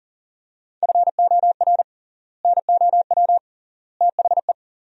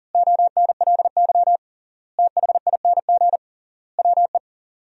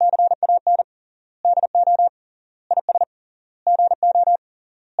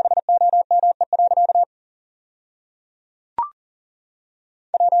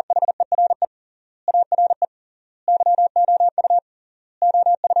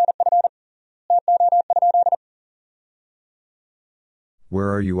 Where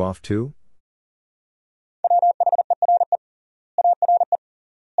are you off to?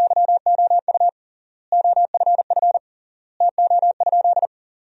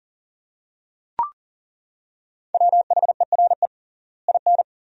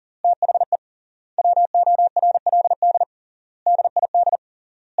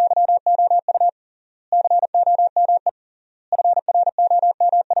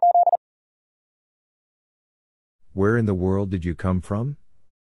 Where in the world did you come from?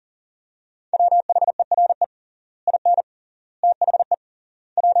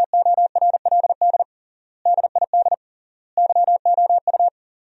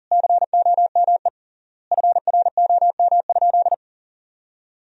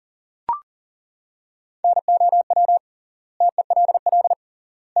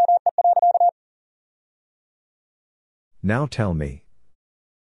 Now tell me.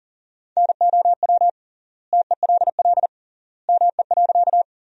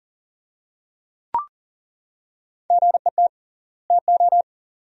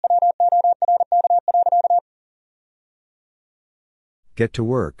 Get to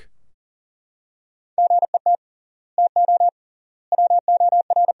work.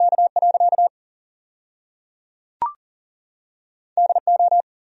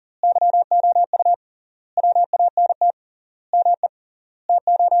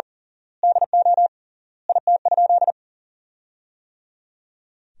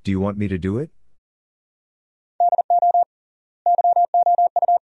 Do you want me to do it?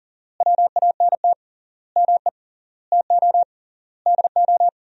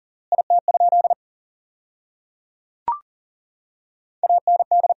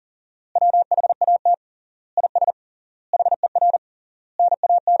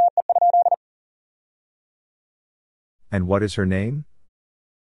 And what is her name?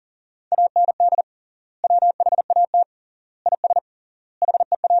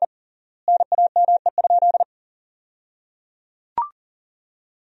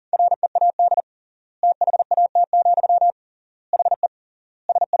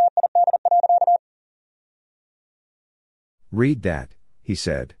 Read that, he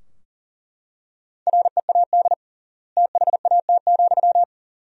said.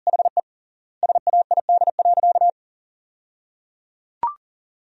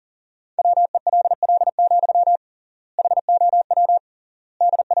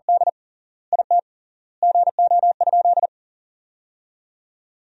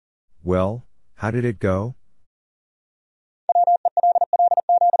 Well, how did it go?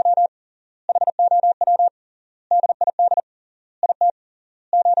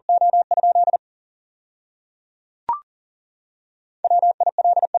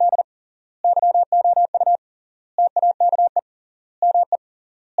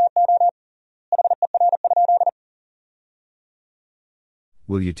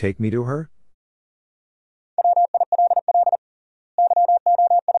 Will you take me to her?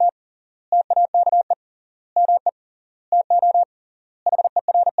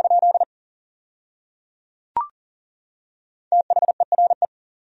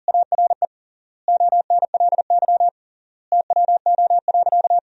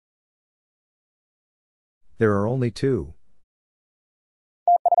 There are only two.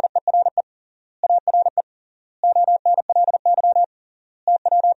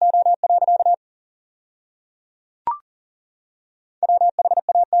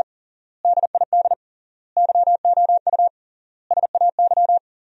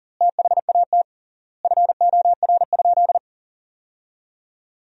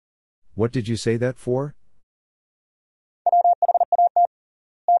 What did you say that for?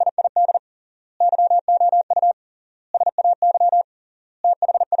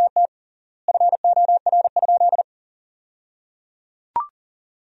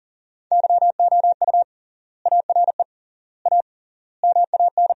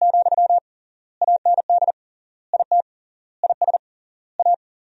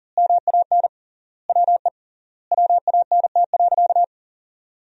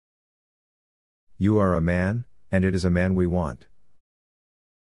 You are a man, and it is a man we want.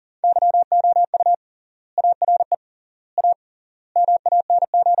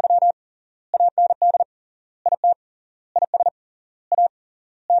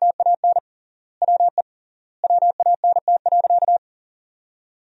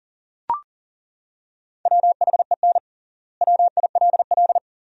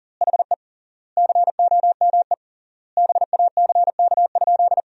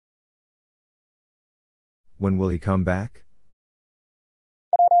 When will he come back?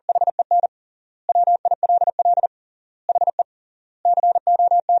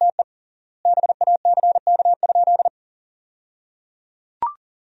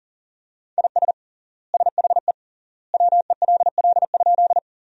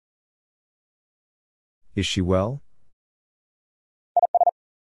 Is she well?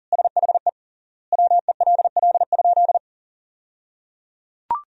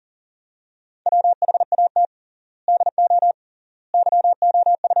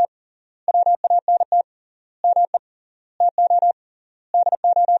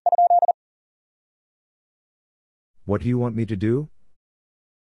 What do you want me to do?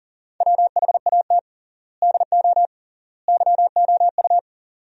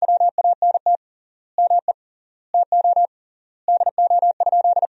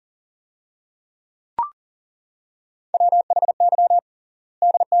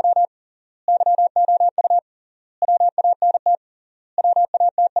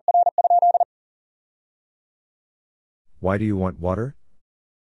 Why do you want water?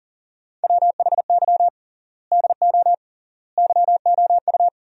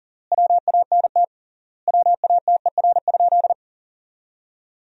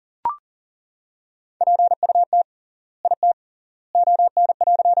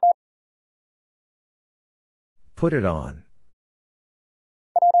 Put it on.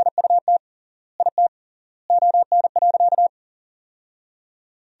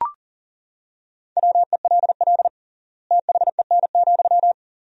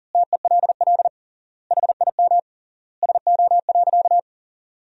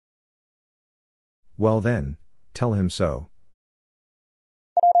 Well then, tell him so.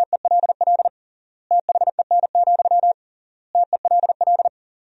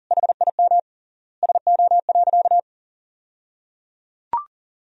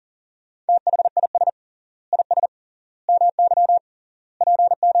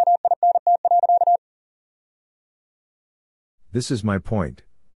 This is my point.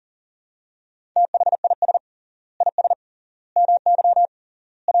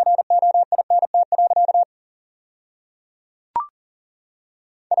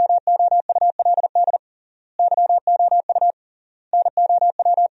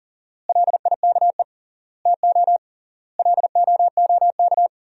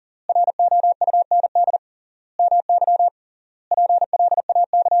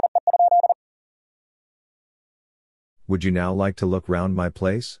 Would you now like to look round my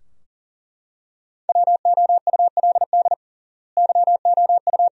place?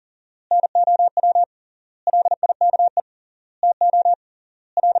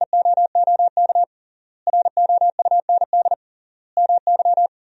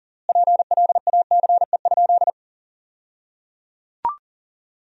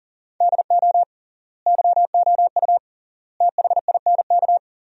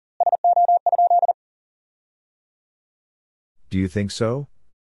 Do you think so?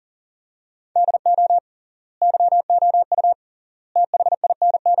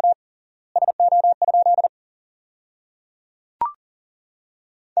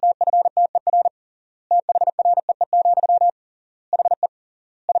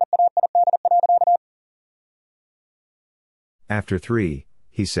 After 3,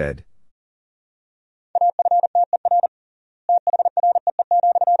 he said.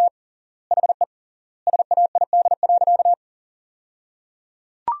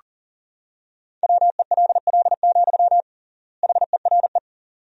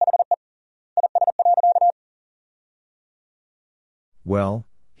 Well,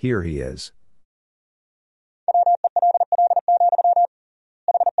 here he is.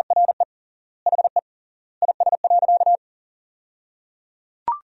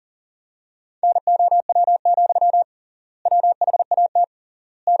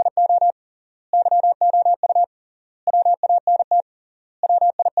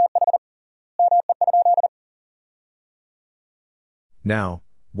 Now,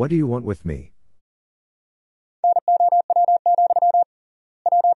 what do you want with me?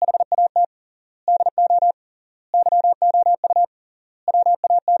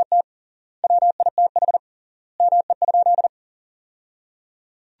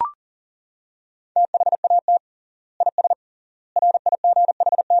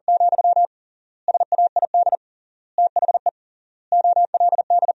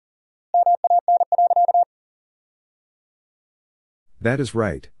 That is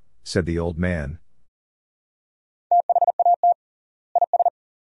right, said the old man.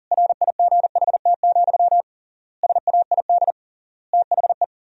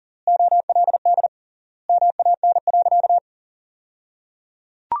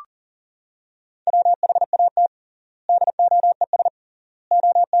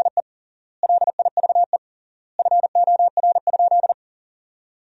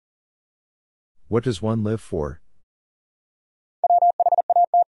 What does one live for?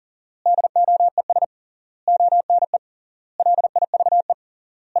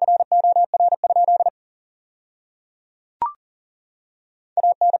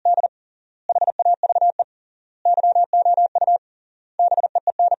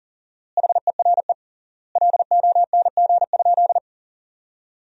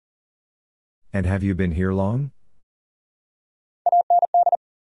 And have you been here long?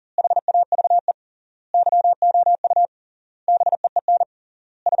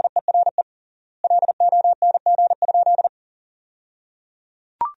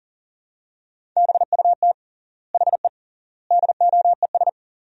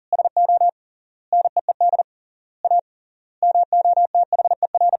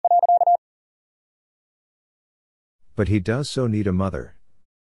 But he does so need a mother.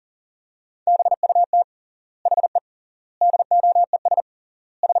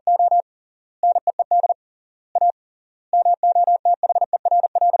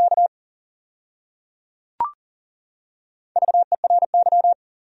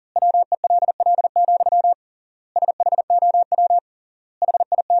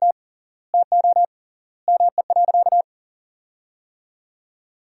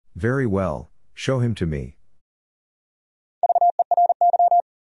 Very well, show him to me.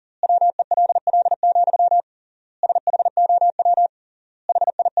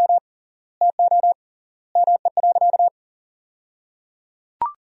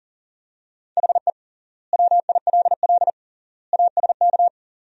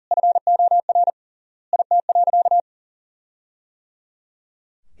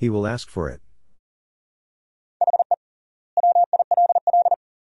 He will ask for it.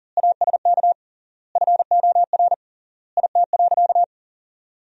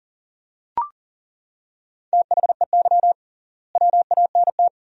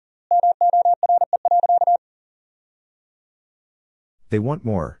 They want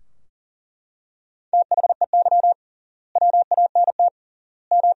more.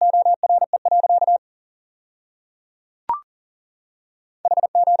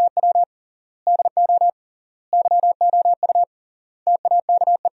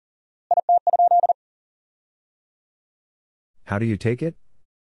 How do you take it?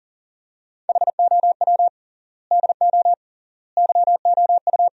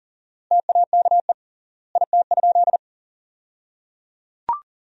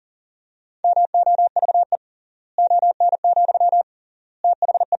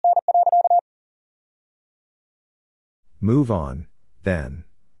 Move on, then.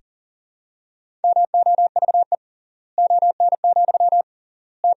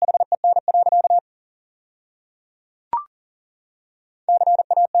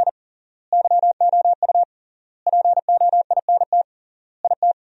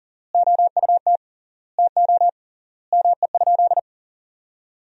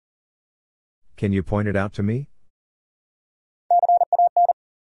 Can you point it out to me?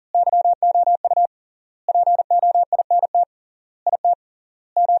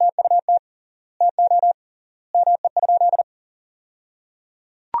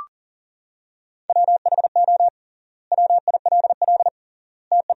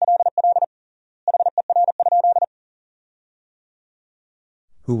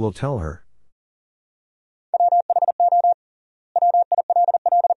 Who will tell her?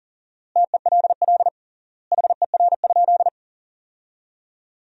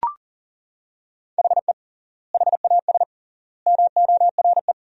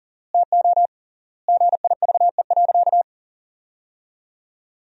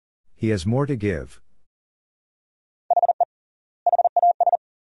 He has more to give.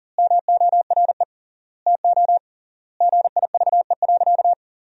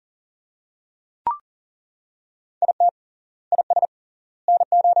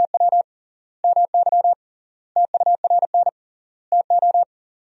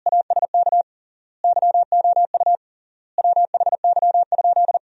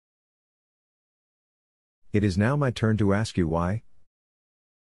 It is now my turn to ask you why.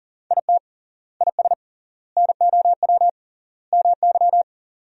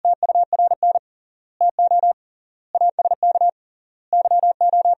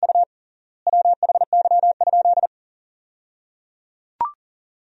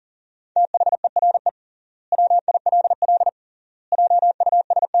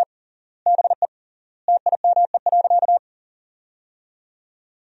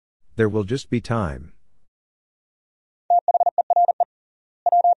 There will just be time.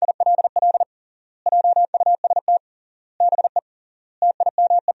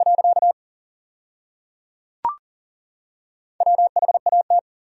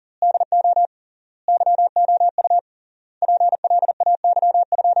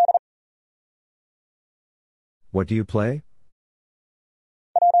 What do you play?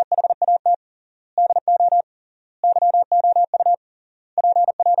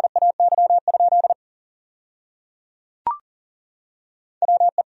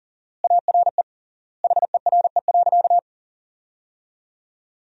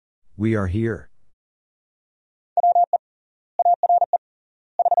 We are here.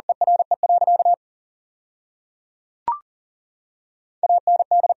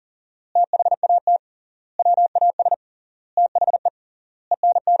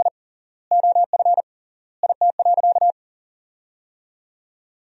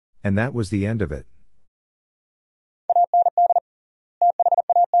 And that was the end of it.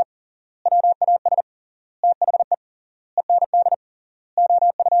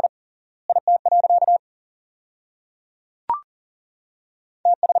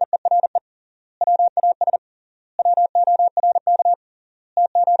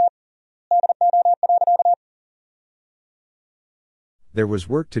 There was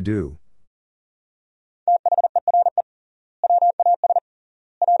work to do.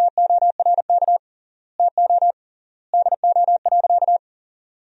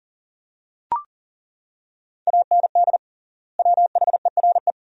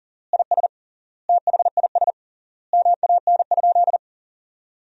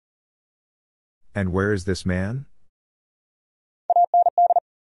 And where is this man?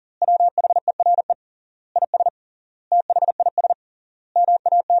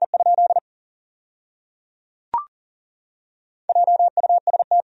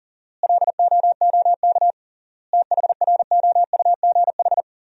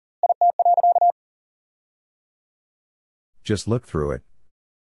 Just look through it.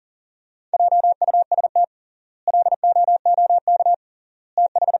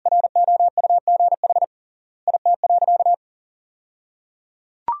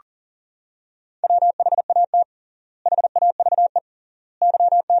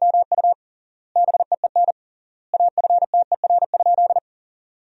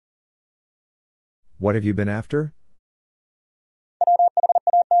 What have you been after?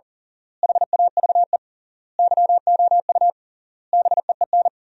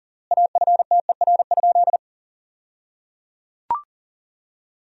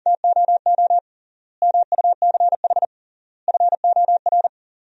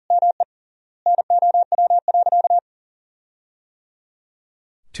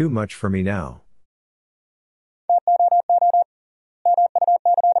 Too much for me now.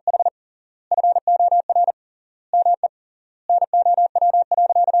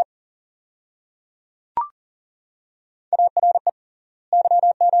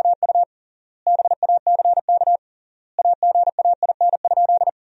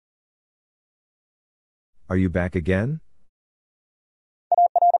 Are you back again?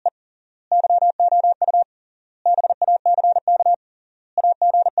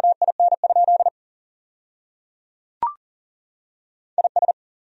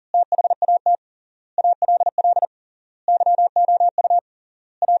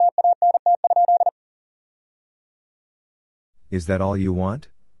 Is that all you want?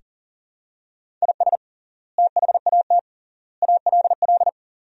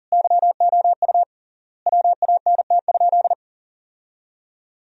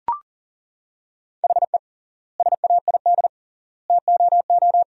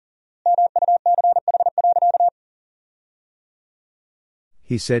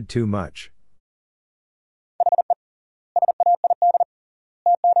 He said too much.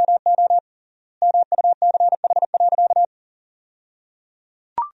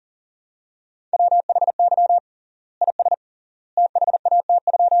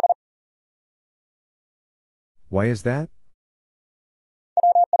 Why is that?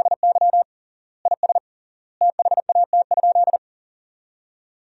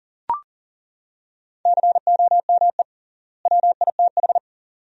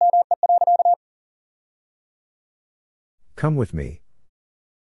 Come with me.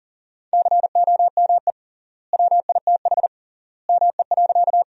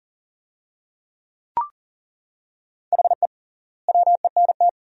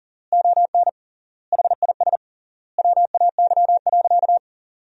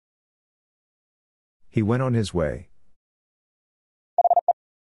 He went on his way.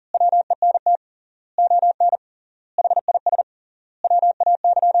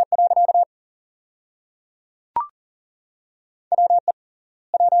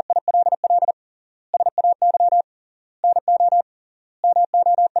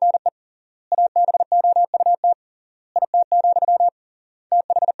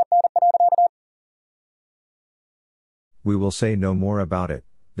 We will say no more about it,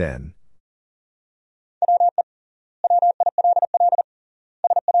 then.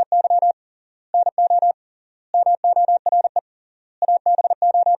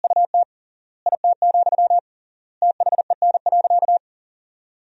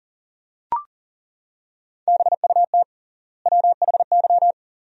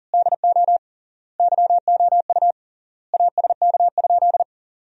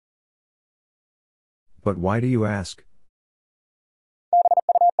 But why do you ask?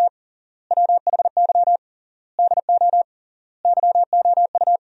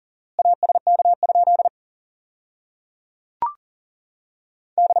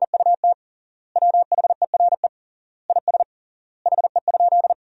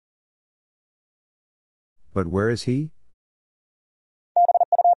 But where is he?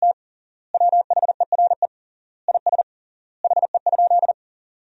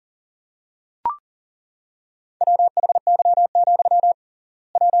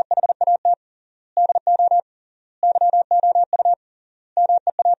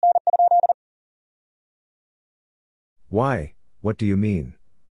 Why, what do you mean?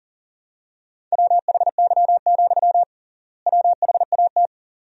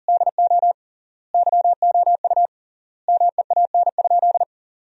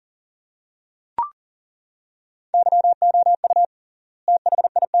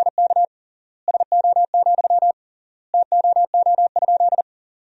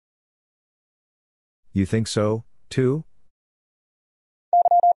 You think so, too?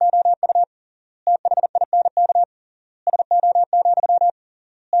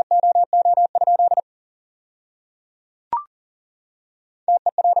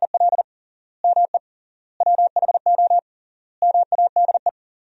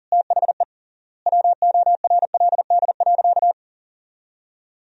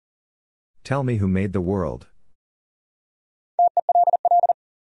 Tell me who made the world.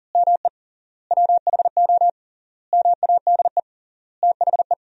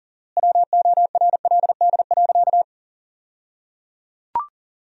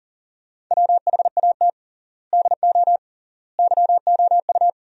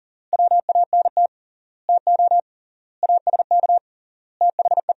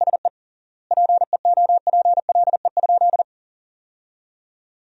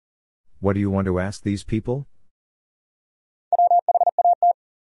 What do you want to ask these people?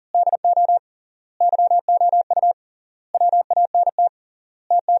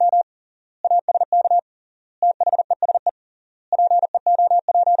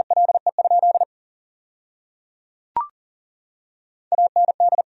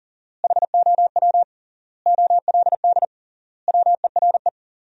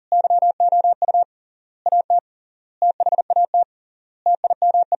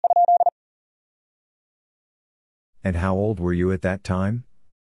 And how old were you at that time?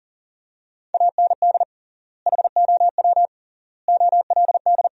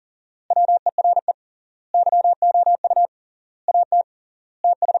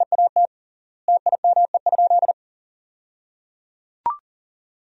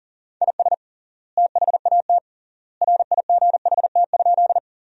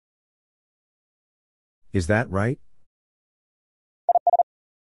 Is that right?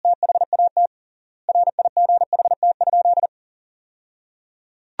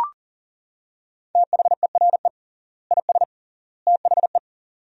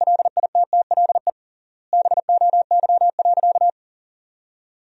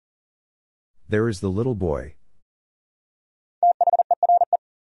 There is the little boy.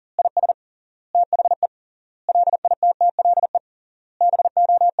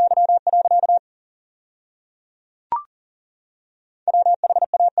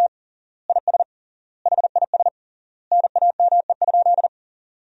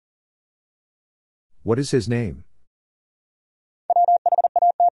 What is his name?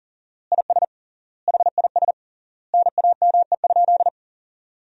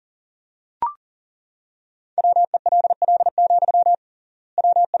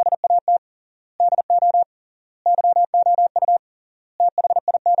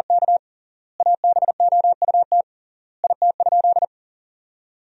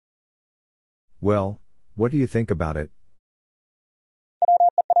 Well, what do you think about it?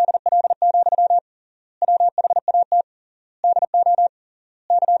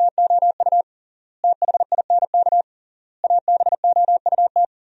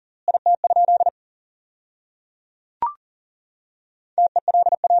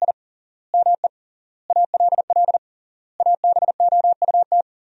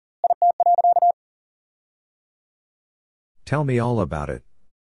 Tell me all about it.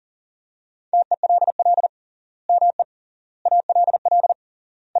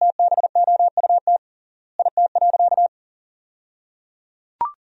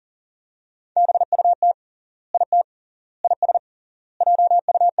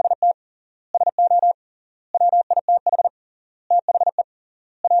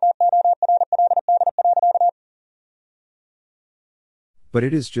 But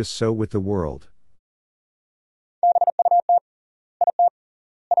it is just so with the world.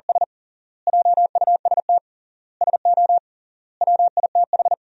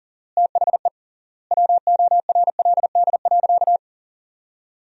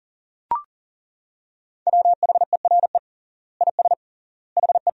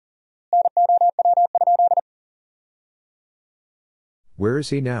 Where is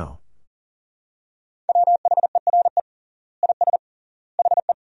he now?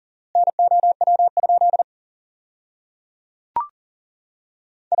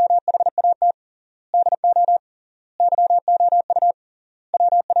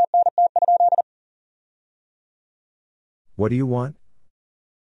 What do you want?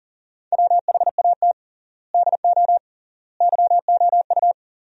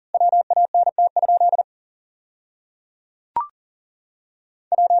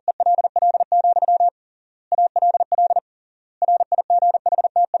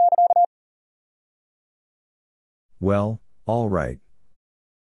 Well, all right.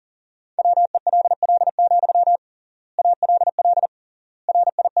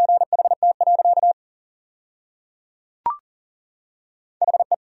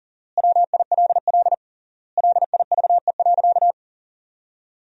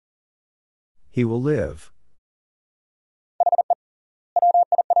 He will live.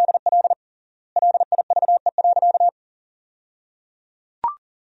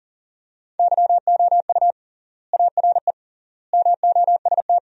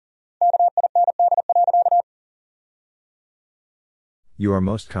 You are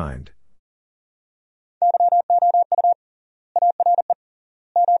most kind.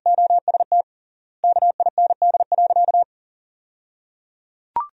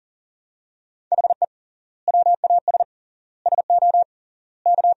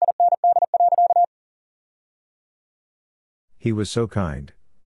 He was so kind.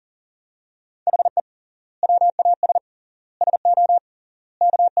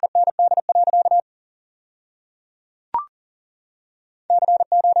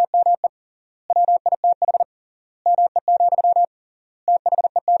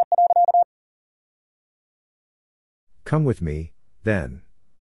 Come with me, then.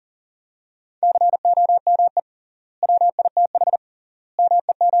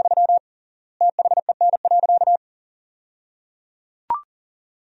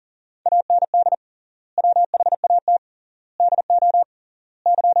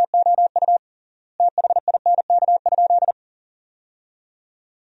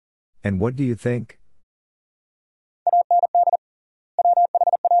 And what do you think?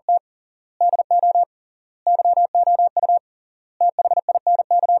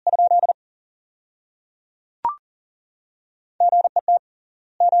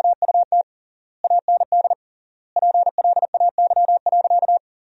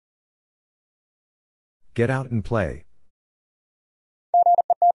 Get out and play.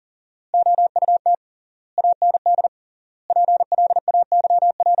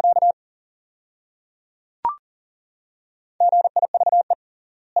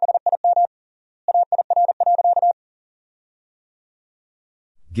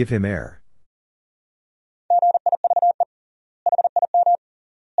 Give him air.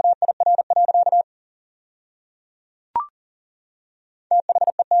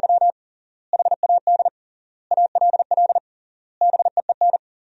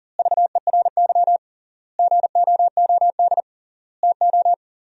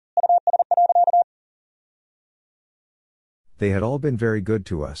 They had all been very good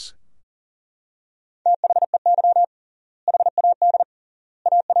to us.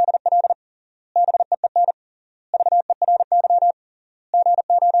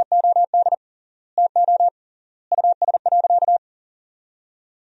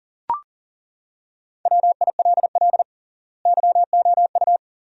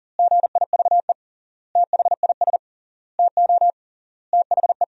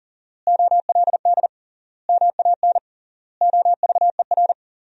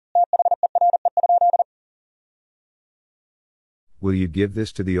 Will you give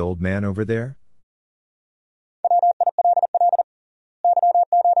this to the old man over there?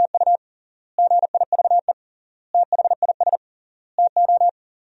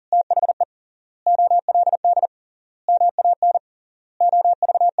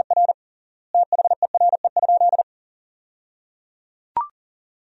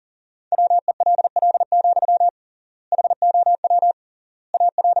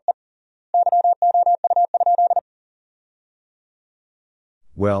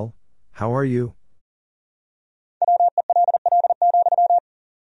 Well, how are you?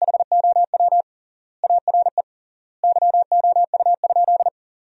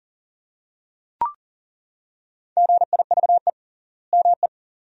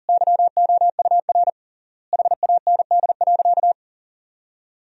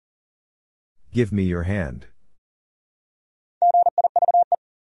 Give me your hand.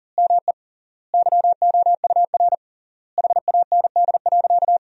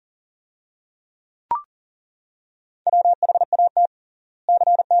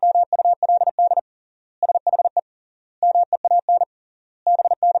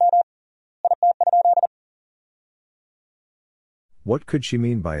 What could she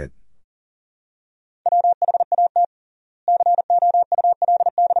mean by it?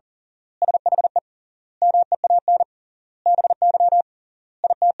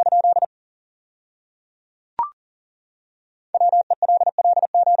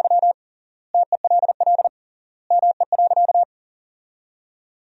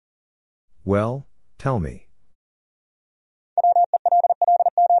 Well, tell me.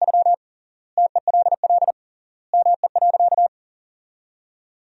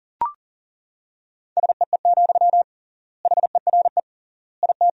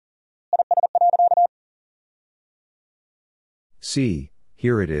 See,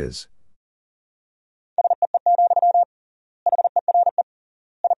 here it is.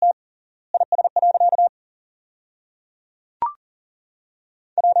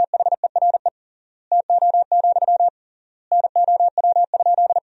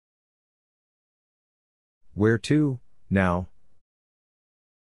 Where to, now?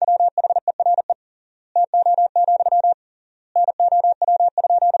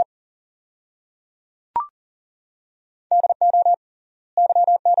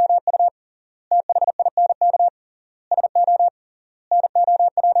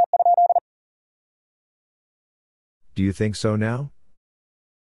 Do you think so now?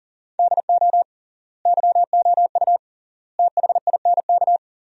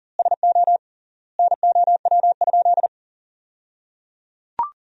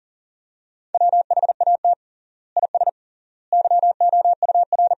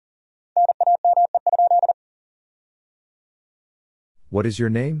 What is your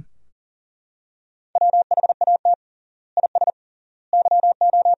name?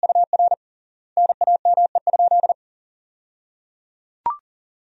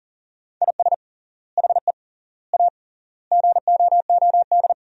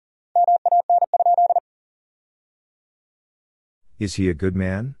 Is he a good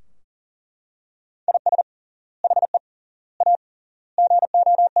man?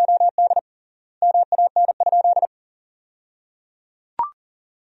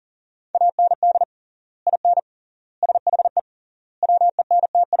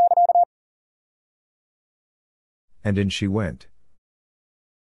 And in she went.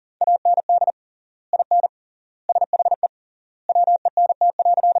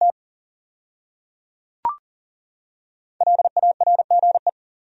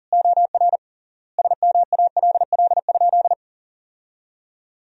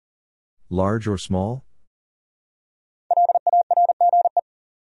 Large or small?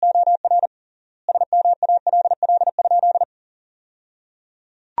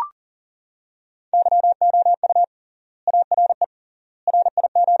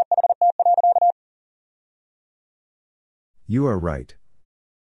 You are right.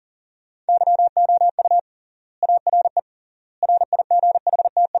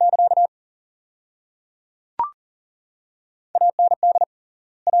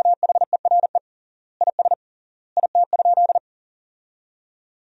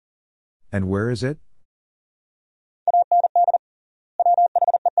 And where is it?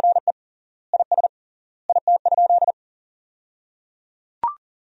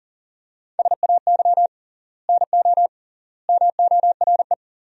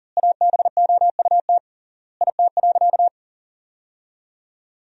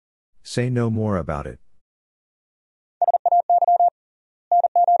 Say no more about it.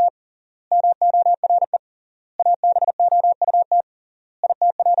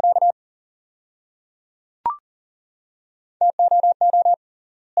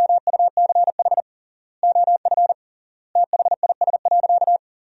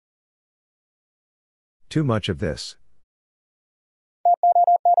 Too much of this.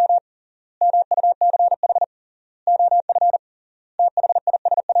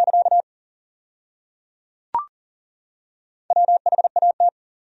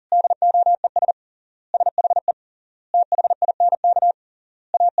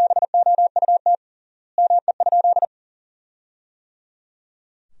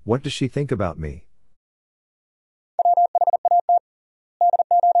 What does she think about me?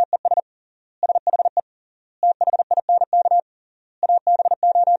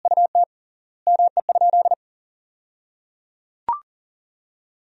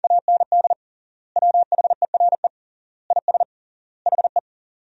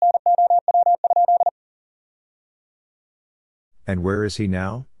 And where is he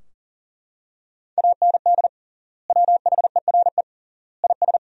now?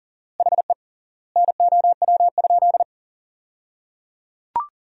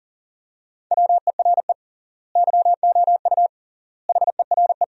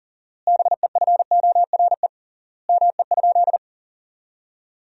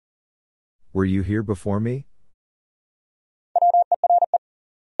 Were you here before me?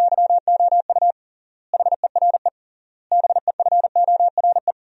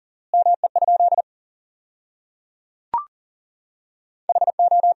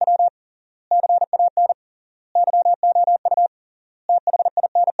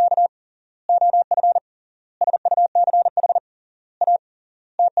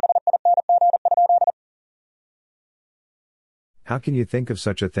 How can you think of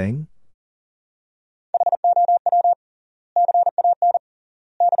such a thing?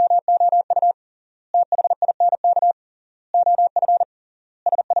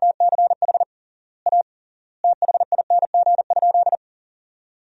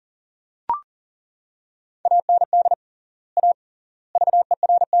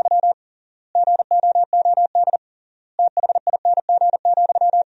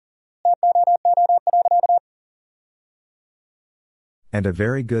 And a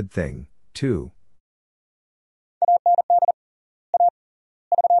very good thing, too.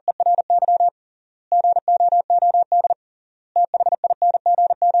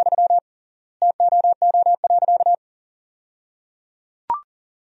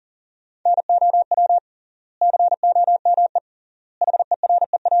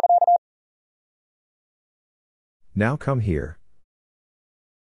 Now come here.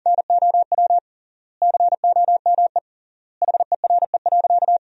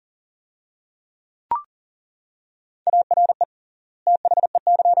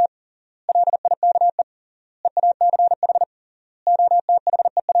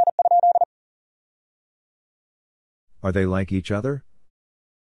 Are they like each other?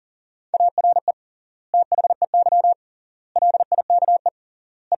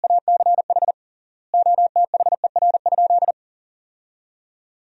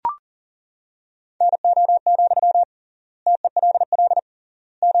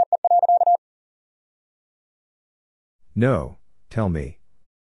 No, tell me.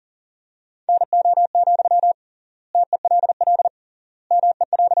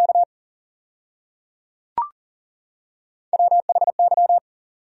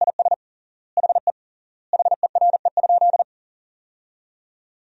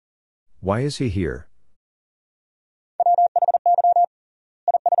 Why is he here?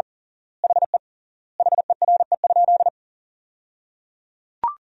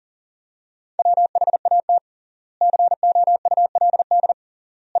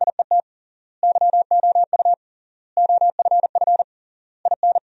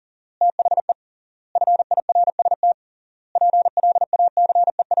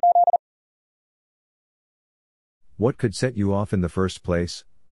 What could set you off in the first place?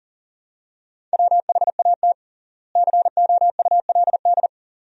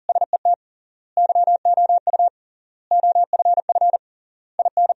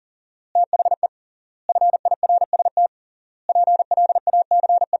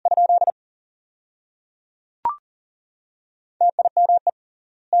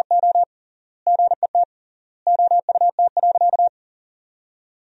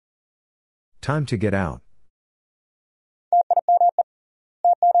 Time to get out.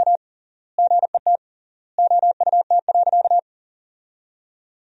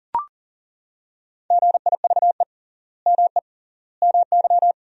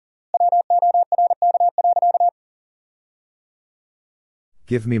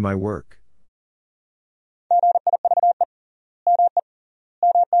 Give me my work.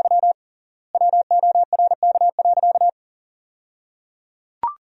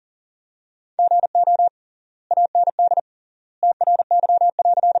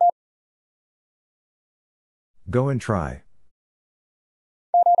 Go and try.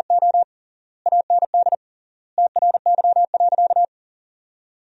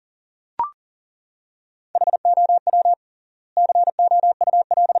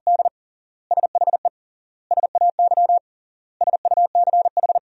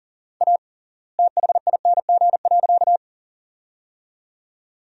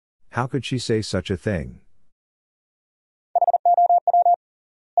 How could she say such a thing?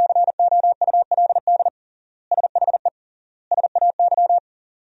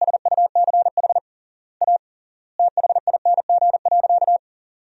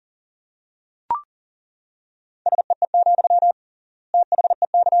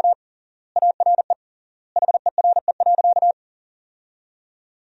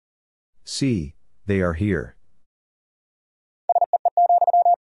 See, they are here.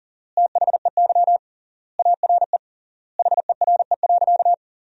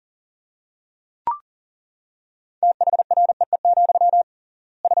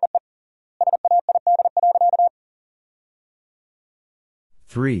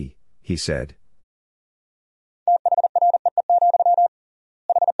 "3," he said.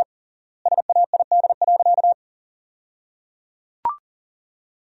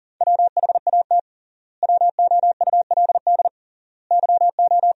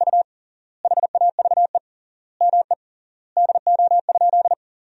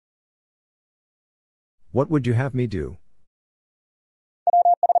 What would you have me do?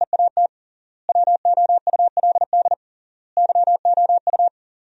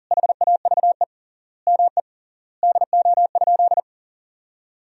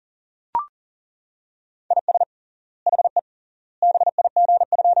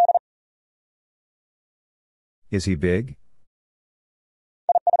 Is he big?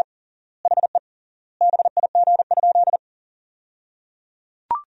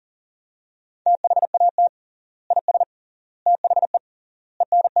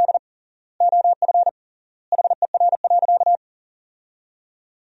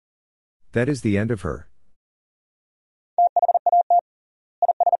 That is the end of her.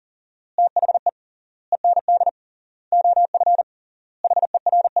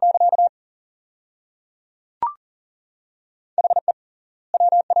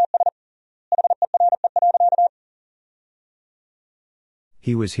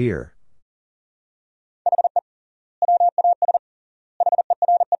 He was here.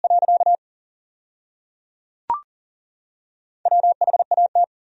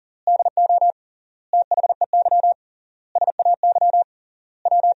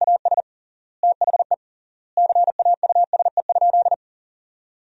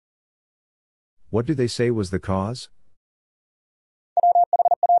 What do they say was the cause?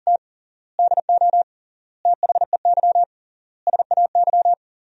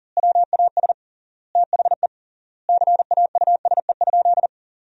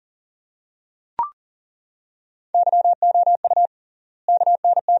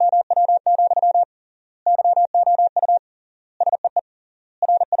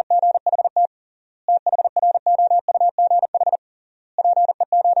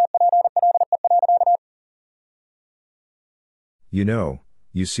 You know,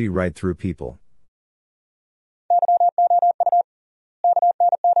 you see right through people.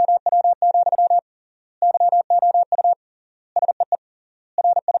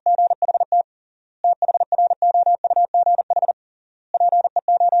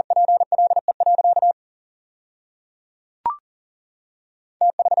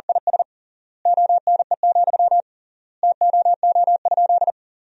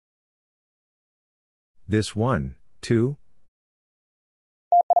 This one, too?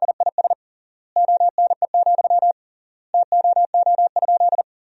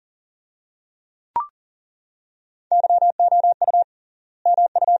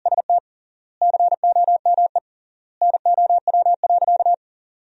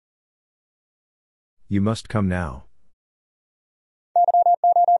 You must come now.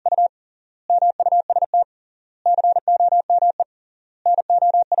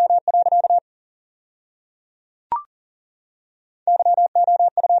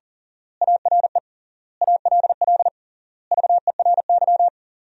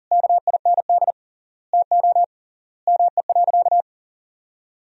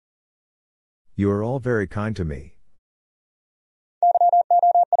 You are all very kind to me.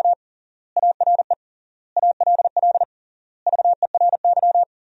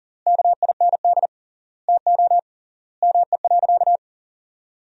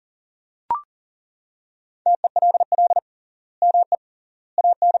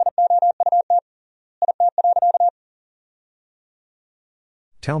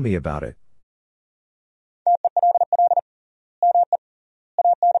 Tell me about it.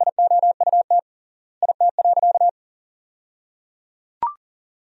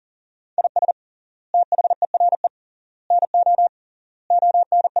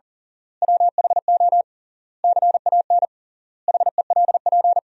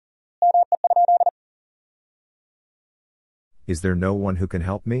 Is there no one who can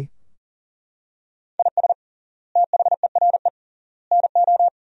help me?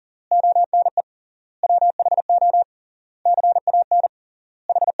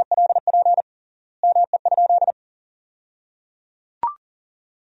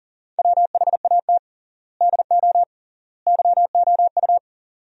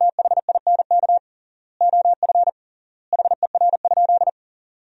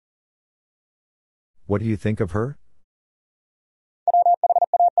 What do you think of her?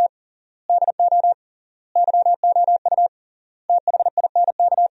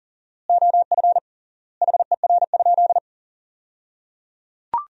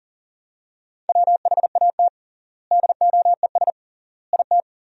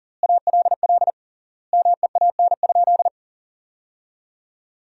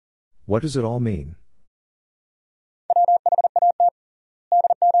 What does it all mean?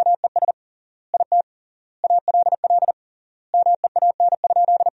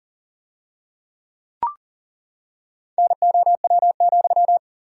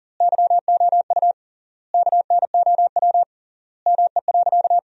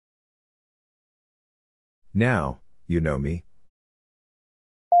 Now, you know me.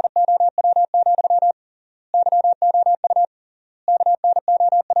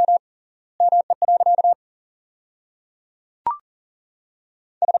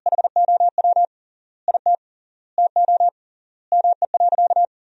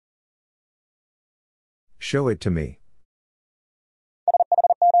 Show it to me.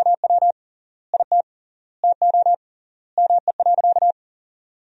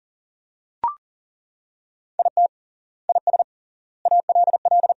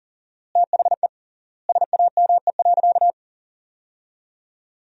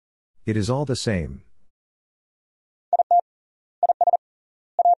 It is all the same.